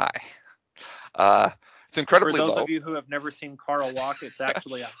trip and die. It's incredibly low. For those of you who have never seen Carl walk, it's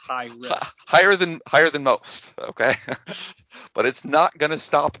actually a high risk. Higher than most, okay? But it's not going to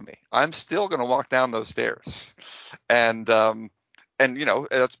stop me. I'm still going to walk down those stairs. And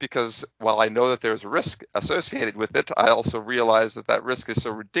that's because while I know that there's a risk associated with it, I also realize that risk is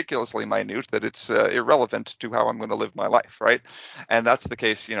so ridiculously minute that it's irrelevant to how I'm going to live my life, right? And that's the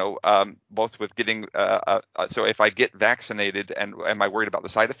case, both with getting. So if I get vaccinated, and am I worried about the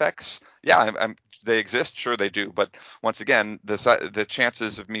side effects? Yeah, they exist, sure they do. But once again, the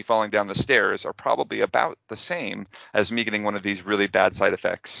chances of me falling down the stairs are probably about the same as me getting one of these really bad side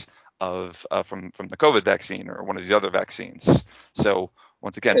effects from the COVID vaccine or one of these other vaccines. So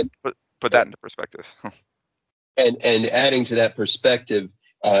once again, put that into perspective. and adding to that perspective,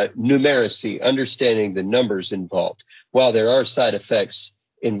 numeracy, understanding the numbers involved. While there are side effects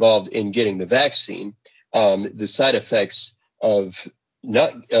involved in getting the vaccine, the side effects of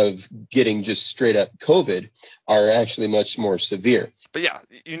getting just straight up COVID are actually much more severe. But yeah,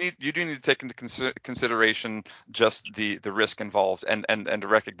 you do need to take into consideration just the risk involved and to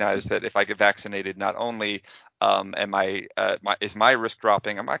recognize that if I get vaccinated, not only is my risk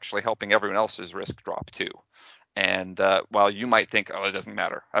dropping, I'm actually helping everyone else's risk drop too. And while you might think, oh, it doesn't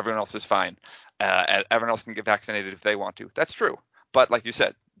matter, everyone else is fine, everyone else can get vaccinated if they want to. That's true. But like you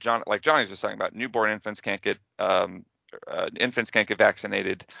said, Johnny was just talking about, newborn infants can't get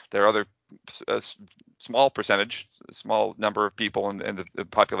vaccinated. There are other small number of people in the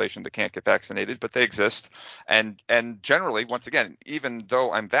population that can't get vaccinated, but they exist. And generally, once again, even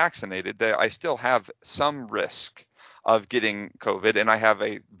though I'm vaccinated, I still have some risk of getting COVID, and I have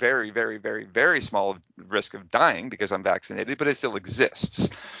a very, very, very, very small risk of dying because I'm vaccinated, but it still exists.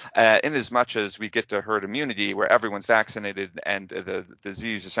 In as much as we get to herd immunity where everyone's vaccinated and the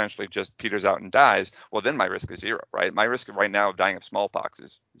disease essentially just peters out and dies, well, then my risk is zero, right? My risk right now of dying of smallpox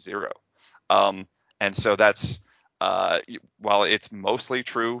is zero. And so that's, while it's mostly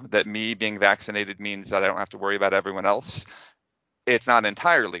true that me being vaccinated means that I don't have to worry about everyone else, it's not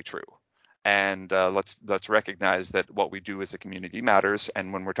entirely true. And let's recognize that what we do as a community matters.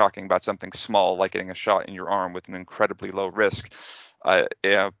 And when we're talking about something small like getting a shot in your arm with an incredibly low risk,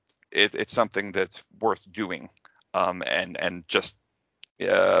 it's something that's worth doing. And just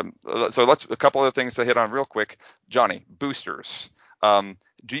so let's a couple of things to hit on real quick. Johnny, boosters.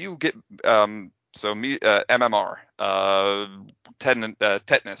 Do you get MMR,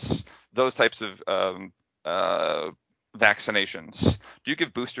 tetanus, those types of vaccinations? Do you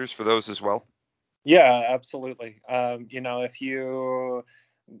give boosters for those as well? Yeah, absolutely. If you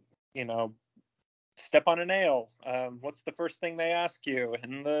step on a nail, what's the first thing they ask you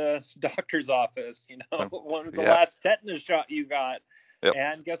in the doctor's office? When was the last tetanus shot you got? Yep.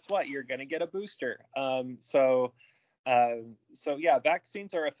 And guess what? You're going to get a booster. So yeah,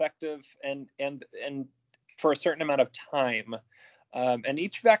 vaccines are effective and for a certain amount of time. And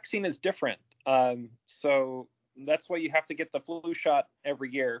each vaccine is different. So that's why you have to get the flu shot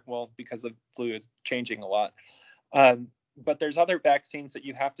every year. Well, because the flu is changing a lot. But there's other vaccines that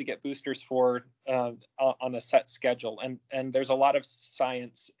you have to get boosters for on a set schedule. And there's a lot of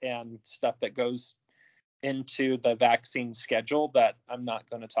science and stuff that goes into the vaccine schedule that I'm not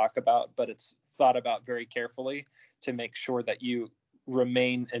going to talk about, but it's thought about very carefully to make sure that you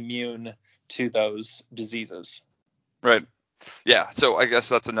remain immune to those diseases. Right. Yeah, so I guess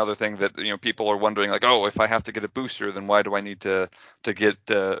that's another thing that people are wondering, like, oh, if I have to get a booster, then why do I need to get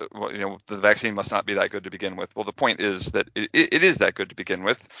the vaccine must not be that good to begin with. Well, the point is that it is that good to begin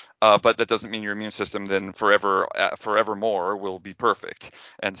with, but that doesn't mean your immune system then forevermore will be perfect.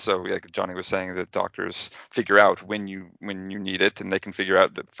 And so, like Johnny was saying, that doctors figure out when you need it, and they can figure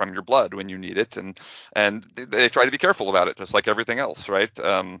out that from your blood when you need it, and they try to be careful about it, just like everything else, right?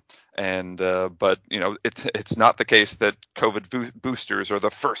 But it's not the case that COVID boosters are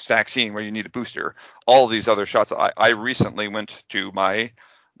the first vaccine where you need a booster. All these other shots. I recently went to my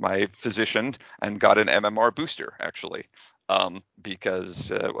physician and got an MMR booster, actually,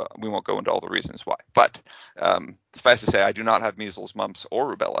 because we won't go into all the reasons why. But suffice to say, I do not have measles, mumps,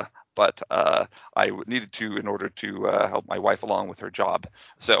 or rubella, but I needed to in order to help my wife along with her job.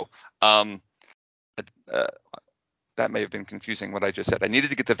 So that may have been confusing what I just said. I needed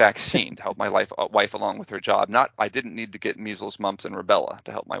to get the vaccine to help my wife along with her job. I didn't need to get measles, mumps, and rubella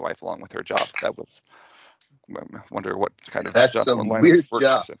to help my wife along with her job. That was, I wonder what kind of That's job, some line weird of work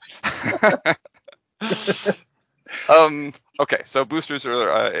job. she's in. Okay, so boosters are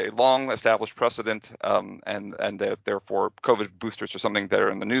a long established precedent, and therefore COVID boosters are something that are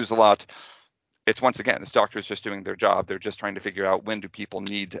in the news a lot. It's once again, it's doctors just doing their job. They're just trying to figure out when do people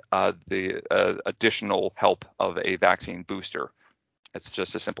need the additional help of a vaccine booster. It's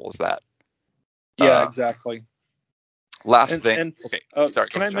just as simple as that. Yeah, exactly. Last thing. Okay. Sorry.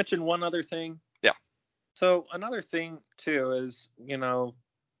 Can I mention one other thing? Yeah. So another thing too is,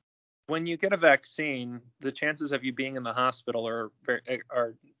 when you get a vaccine, the chances of you being in the hospital are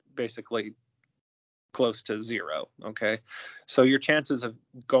basically close to zero. Okay. So your chances of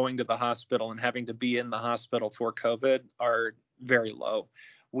going to the hospital and having to be in the hospital for COVID are very low.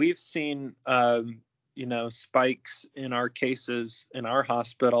 We've seen, spikes in our cases in our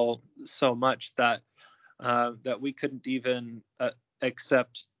hospital so much that we couldn't even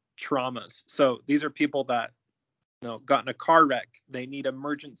accept traumas. So these are people that, got in a car wreck. They need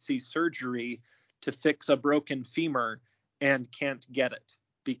emergency surgery to fix a broken femur and can't get it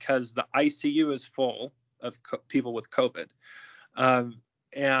because the ICU is full of people with COVID.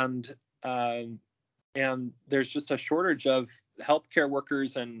 And there's just a shortage of healthcare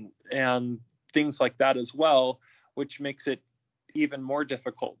workers and things like that as well, which makes it even more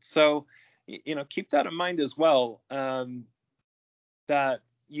difficult. So, keep that in mind as well, that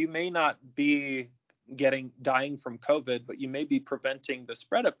you may not be dying from COVID, but you may be preventing the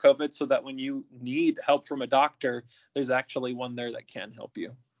spread of COVID so that when you need help from a doctor, there's actually one there that can help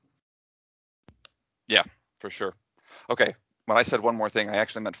you. Yeah, for sure. Okay. When I said one more thing, I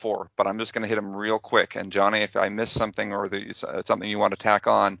actually meant 4, but I'm just going to hit them real quick. And Johnny, if I miss something or there's something you want to tack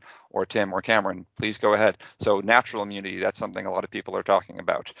on, or Tim or Cameron, please go ahead. So natural immunity, that's something a lot of people are talking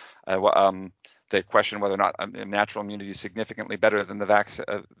about. They question whether or not natural immunity is significantly better than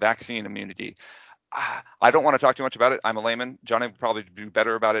the vaccine immunity. I don't want to talk too much about it. I'm a layman. Johnny would probably do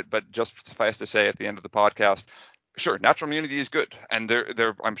better about it, but just suffice to say at the end of the podcast, sure, natural immunity is good, and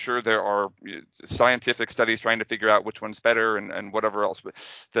I'm sure there are scientific studies trying to figure out which one's better and whatever else. But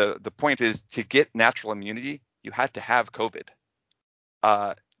the point is, to get natural immunity, you had to have COVID.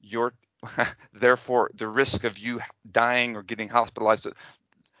 Therefore, the risk of you dying or getting hospitalized,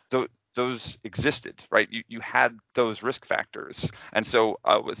 those existed, right? You had those risk factors, and so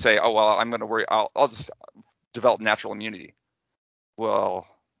I would say, oh well, I'm going to worry. I'll just develop natural immunity. Well,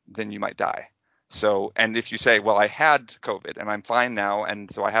 then you might die. So, and if you say, well, I had COVID and I'm fine now, and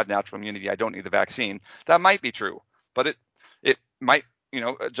so I have natural immunity, I don't need the vaccine, that might be true, but it might,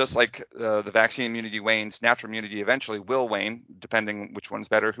 just like the vaccine immunity wanes, natural immunity eventually will wane, depending which one's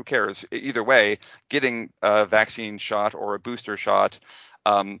better. Who cares? Either way, getting a vaccine shot or a booster shot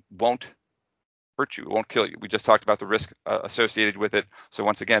won't hurt you. It won't kill you. We just talked about the risk associated with it. So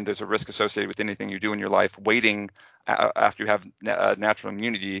once again, there's a risk associated with anything you do in your life. Waiting after you have natural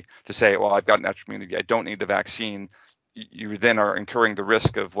immunity to say, well, I've got natural immunity, I don't need the vaccine. You then are incurring the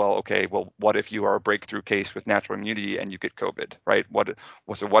risk of, what if you are a breakthrough case with natural immunity and you get COVID, right?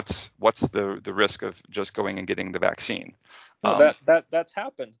 So what's the risk of just going and getting the vaccine? No, that's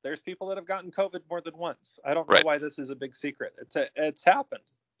happened. There's people that have gotten COVID more than once. I don't know why this is a big secret. It's happened.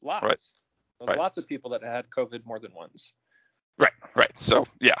 Lots. There's lots of people that had COVID more than once. Right. So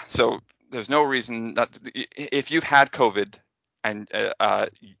yeah. So there's no reason not to, if you've had COVID and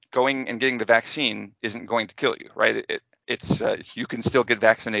going and getting the vaccine isn't going to kill you, right? It's you can still get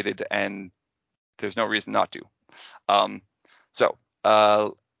vaccinated, and there's no reason not to. So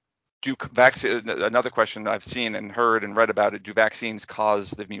another question I've seen and heard and read about it: do vaccines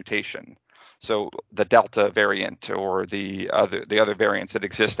cause the mutation? So the Delta variant or the other variants that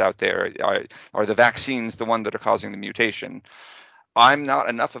exist out there, are the vaccines the one that are causing the mutation? I'm not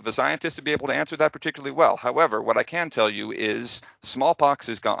enough of a scientist to be able to answer that particularly well. However, what I can tell you is smallpox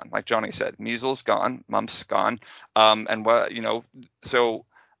is gone, like Johnny said. Measles gone, mumps gone, and so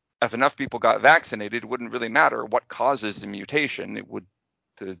if enough people got vaccinated, it wouldn't really matter what causes the mutation.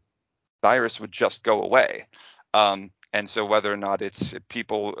 The virus would just go away. And so whether or not it's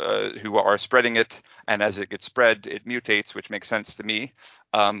people who are spreading it, and as it gets spread, it mutates, which makes sense to me,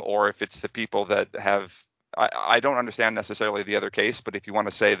 or if it's the people that have, I don't understand necessarily the other case, but if you want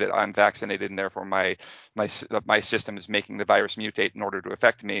to say that I'm vaccinated and therefore my system is making the virus mutate in order to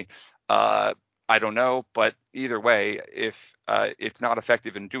affect me, I don't know. But either way, if it's not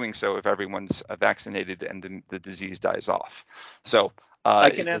effective in doing so if everyone's vaccinated and the disease dies off. So I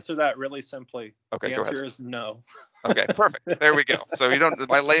can answer that really simply. Okay, the go answer ahead. is no. Okay, perfect. There we go. So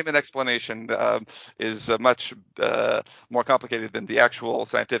my layman explanation is much more complicated than the actual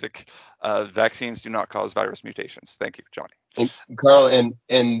scientific. Vaccines do not cause virus mutations. Thank you, Johnny. And Carl,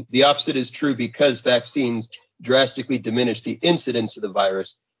 and the opposite is true, because vaccines drastically diminish the incidence of the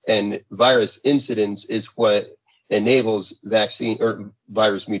virus, and virus incidence is what enables vaccine or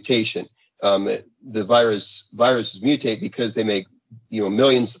virus mutation. The viruses mutate because they make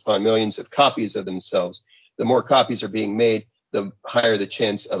millions upon millions of copies of themselves. The more copies are being made, the higher the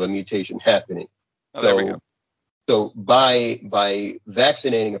chance of a mutation happening. There we go. So by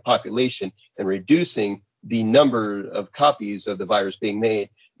vaccinating a population and reducing the number of copies of the virus being made,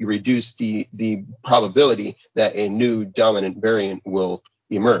 you reduce the probability that a new dominant variant will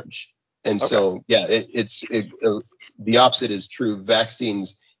emerge. And so, yeah, the opposite is true.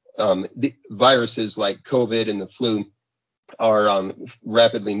 Vaccines, the viruses like COVID and the flu are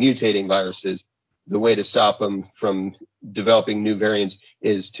rapidly mutating viruses. The way to stop them from developing new variants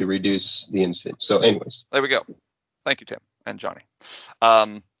is to reduce the incidence. So anyways. There we go. Thank you, Tim and Johnny.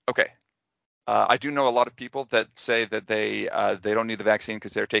 Okay. I do know a lot of people that say that they don't need the vaccine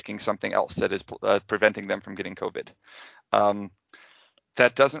because they're taking something else that is preventing them from getting COVID.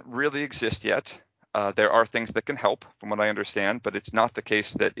 That doesn't really exist yet. There are things that can help, from what I understand, but it's not the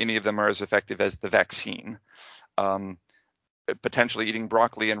case that any of them are as effective as the vaccine. Potentially eating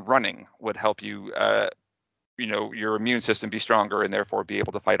broccoli and running would help you, your immune system be stronger and therefore be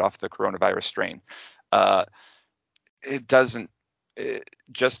able to fight off the coronavirus strain. It doesn't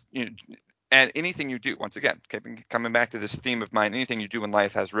and anything you do, once again, coming back to this theme of mine, anything you do in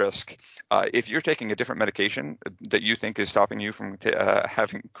life has risk. If you're taking a different medication that you think is stopping you from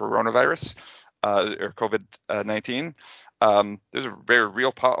having coronavirus or COVID-19, there's a very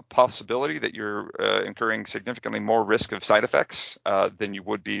real possibility that you're incurring significantly more risk of side effects than you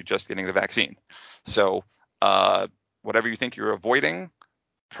would be just getting the vaccine. So whatever you think you're avoiding,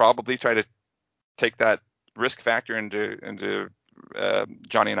 probably try to take that risk factor into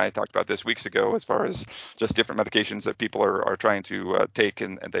Johnny and I talked about this weeks ago, as far as just different medications that people are trying to take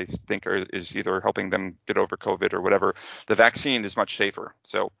and they think is either helping them get over COVID or whatever. The vaccine is much safer.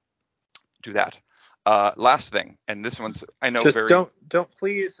 So do that. Last thing, and this one's, I know, just don't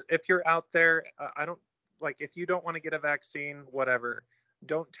please, if you're out there, I don't like, if you don't want to get a vaccine, whatever,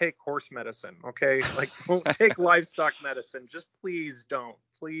 don't take horse medicine. Okay. Like, don't take livestock medicine. Just please don't.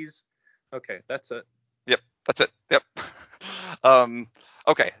 Please. Okay. That's it. Yep. That's it. Yep.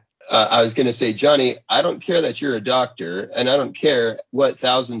 Okay. I was going to say, Johnny, I don't care that you're a doctor, and I don't care what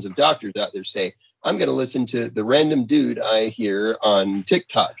thousands of doctors out there say. I'm going to listen to the random dude I hear on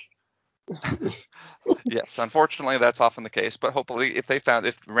TikTok. Yes, unfortunately, that's often the case. But hopefully, if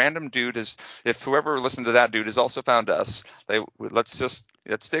whoever listened to that dude has also found us, let's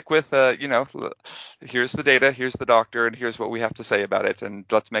stick with, here's the data, here's the doctor, and here's what we have to say about it, and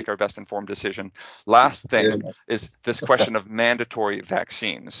let's make our best informed decision. Last thing is this question of mandatory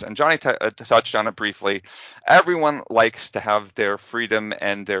vaccines, and Johnny touched on it briefly. Everyone likes to have their freedom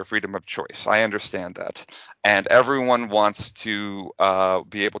and their freedom of choice. I understand that, and everyone wants to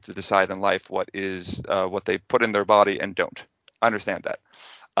be able to decide in life what they put in their body and don't. I understand that.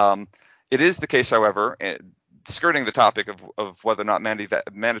 It is the case, however, skirting the topic of whether or not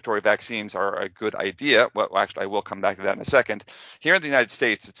mandatory vaccines are a good idea. Well, actually, I will come back to that in a second. Here in the United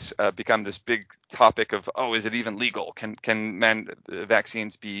States, it's become this big topic of, is it even legal? Can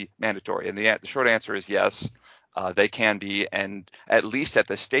vaccines be mandatory? And the short answer is yes. They can be, and at least at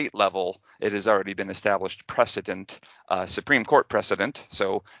the state level, it has already been established precedent, Supreme Court precedent.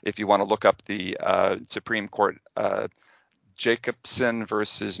 So if you want to look up the Supreme Court, Jacobson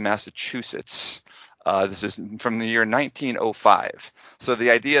versus Massachusetts, this is from the year 1905. So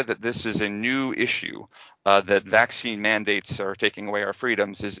the idea that this is a new issue, that vaccine mandates are taking away our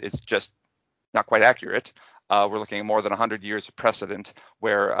freedoms, is just not quite accurate. We're looking at more than 100 years of precedent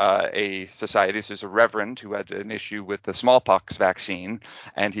where a society, this is a reverend who had an issue with the smallpox vaccine,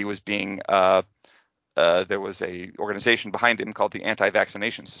 and he was being, there was a organization behind him called the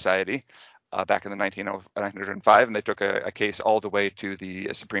Anti-Vaccination Society back in the 1905, and they took a case all the way to the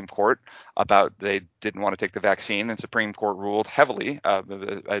Supreme Court about they didn't want to take the vaccine, and Supreme Court ruled heavily.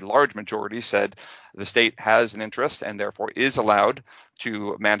 A large majority said the state has an interest and therefore is allowed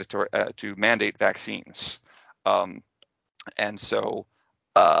to mandate vaccines. And so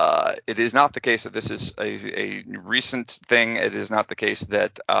it is not the case that this is a recent thing. It is not the case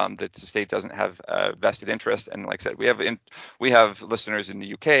that that the state doesn't have vested interest. And like I said, we have listeners in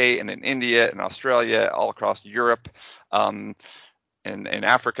the UK and in India and Australia, all across Europe, in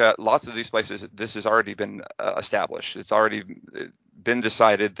Africa. Lots of these places, this has already been established. It's already been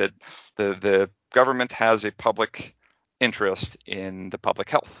decided that the government has a public interest in the public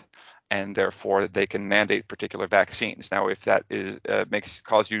health, and therefore they can mandate particular vaccines. Now, if that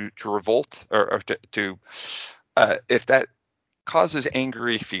cause you to revolt, or if that causes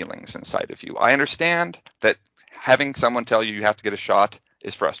angry feelings inside of you, I understand that having someone tell you have to get a shot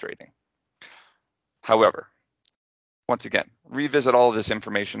is frustrating. However, once again, revisit all of this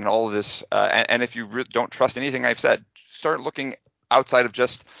information and all of this, and if you don't trust anything I've said, start looking outside of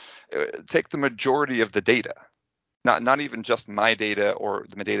just take the majority of the data. Not even just my data or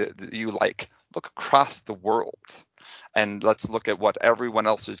the data that you like. Look across the world, and let's look at what everyone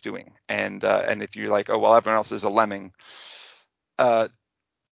else is doing. And if you're like, oh well, everyone else is a lemming,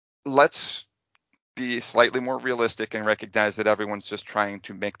 let's be slightly more realistic and recognize that everyone's just trying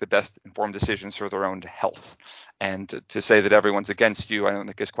to make the best informed decisions for their own health. And to say that everyone's against you, I don't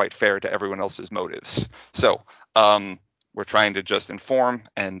think is quite fair to everyone else's motives. So we're trying to just inform.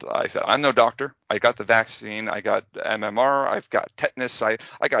 And I said, I'm no doctor. I got the vaccine. I got MMR. I've got tetanus. I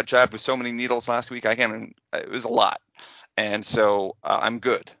got jabbed with so many needles last week. It was a lot. And so I'm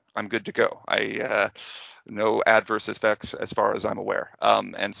good. I'm good to go. No adverse effects as far as I'm aware.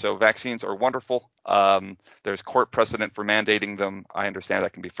 And so vaccines are wonderful. There's court precedent for mandating them. I understand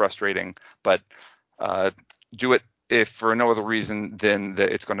that can be frustrating, but do it if for no other reason than that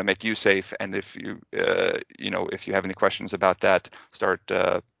it's going to make you safe. And if you, if you have any questions about that, start,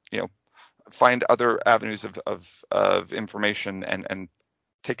 find other avenues of information and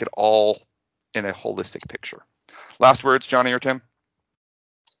take it all in a holistic picture. Last words, Johnny or Tim?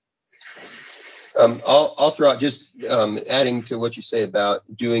 I'll throw out just adding to what you say about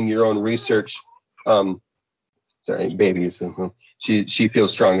doing your own research. Sorry, baby is she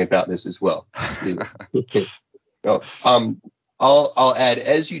feels strong about this as well. I'll add,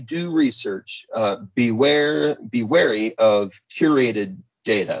 as you do research, be wary of curated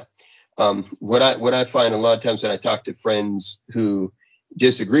data. What I find a lot of times when I talk to friends who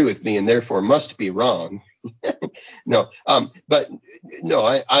disagree with me and therefore must be wrong. I'm an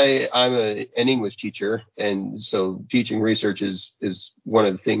English teacher, and so teaching research is one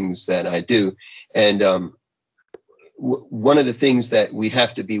of the things that I do. And one of the things that we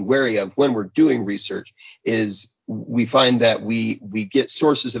have to be wary of when we're doing research is we find that we get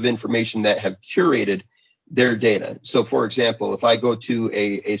sources of information that have curated their data. So, for example, if I go to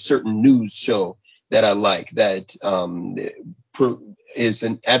a certain news show that I like that is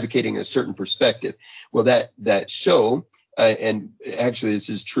advocating a certain perspective, well, that show, and actually this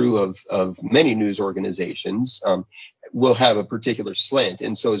is true of many news organizations, will have a particular slant,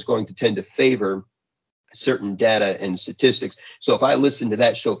 and so is going to tend to favor certain data and statistics. So if I listen to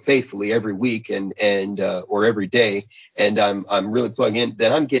that show faithfully every week and or every day, and I'm really plugged in,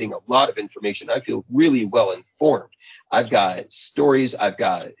 then I'm getting a lot of information. I feel really well informed. I've got stories, I've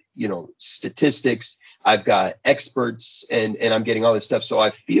got statistics, I've got experts, and I'm getting all this stuff. So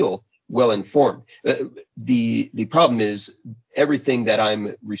I feel well informed. The problem is everything that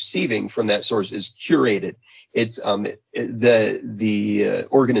I'm receiving from that source is curated. It's the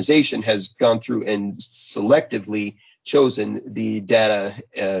organization has gone through and selectively chosen the data,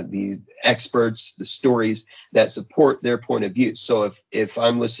 the experts, the stories that support their point of view. So if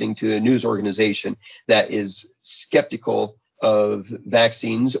I'm listening to a news organization that is skeptical of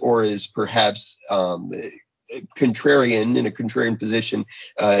vaccines or is perhaps in a contrarian position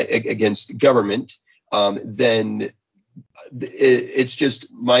against government, then It's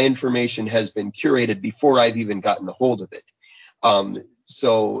just my information has been curated before I've even gotten a hold of it.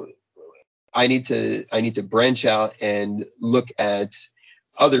 So I need to branch out and look at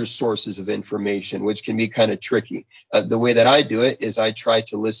other sources of information, which can be kind of tricky. The way that I do it is I try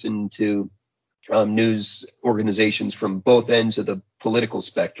to listen to news organizations from both ends of the political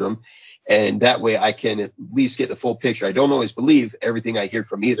spectrum, and that way I can at least get the full picture. I don't always believe everything I hear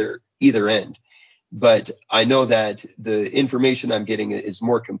from either end, but I know that the information I'm getting is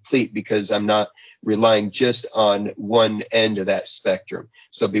more complete because I'm not relying just on one end of that spectrum.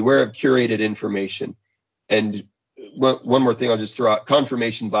 So beware of curated information. And one more thing I'll just throw out,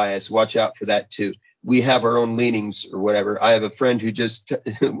 confirmation bias. Watch out for that too. We have our own leanings or whatever. I have a friend who just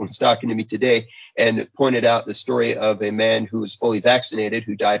was talking to me today and pointed out the story of a man who was fully vaccinated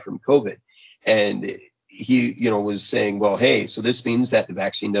who died from COVID. And he, was saying, well, hey, so this means that the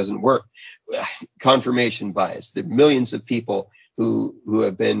vaccine doesn't work. Confirmation bias. There are millions of people who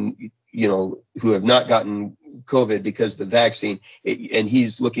have been, who have not gotten COVID because of the vaccine, and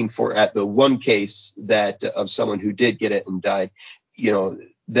he's looking for at the one case that of someone who did get it and died.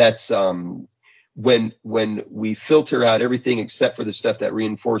 That's when we filter out everything except for the stuff that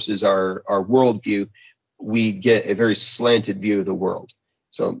reinforces our worldview, we get a very slanted view of the world.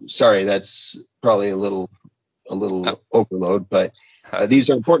 So sorry, that's probably a little overload, but these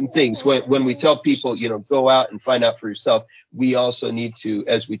are important things. When we tell people, go out and find out for yourself, we also need to,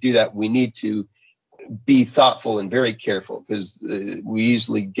 as we do that, we need to be thoughtful and very careful because we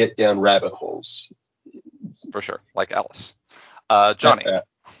easily get down rabbit holes. For sure, like Alice. Johnny.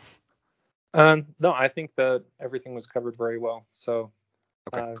 No, I think that everything was covered very well. So,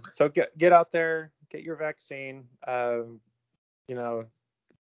 okay. So get out there, get your vaccine.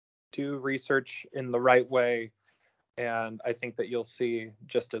 Do research in the right way, and I think that you'll see,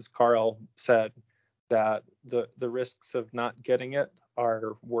 just as Carl said, that the risks of not getting it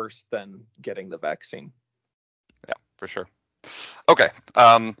are worse than getting the vaccine. Yeah, for sure. Okay.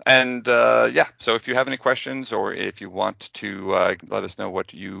 So if you have any questions or if you want to let us know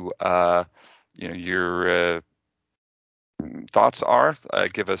what your thoughts are,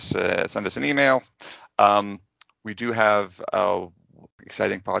 send us an email. We do have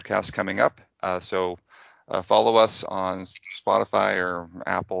exciting podcasts coming up. So follow us on Spotify or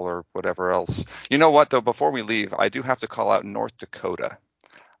Apple or whatever else. You know what, though, before we leave, I do have to call out North Dakota.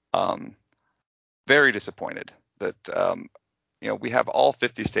 Very disappointed that, we have all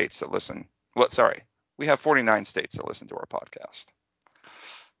 50 states that listen. We have 49 states that listen to our podcast.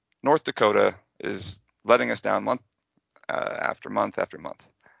 North Dakota is letting us down month after month after month.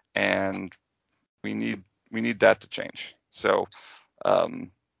 And we need that to change. So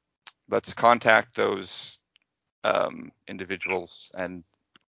let's contact those individuals and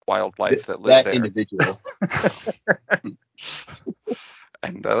wildlife that live there. Individual.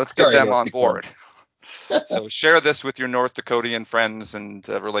 And let's get them on board. So share this with your North Dakotian friends and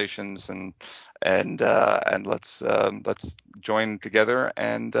relations, and let's join together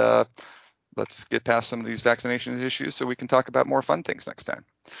and let's get past some of these vaccination issues so we can talk about more fun things next time.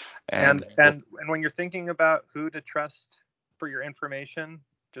 And when you're thinking about who to trust for your information,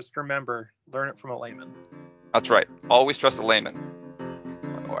 just remember, learn it from a layman. That's right. Always trust a layman.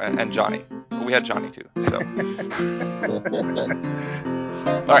 And Johnny. We had Johnny too. So. All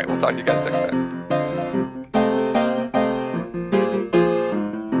right. We'll talk to you guys next time.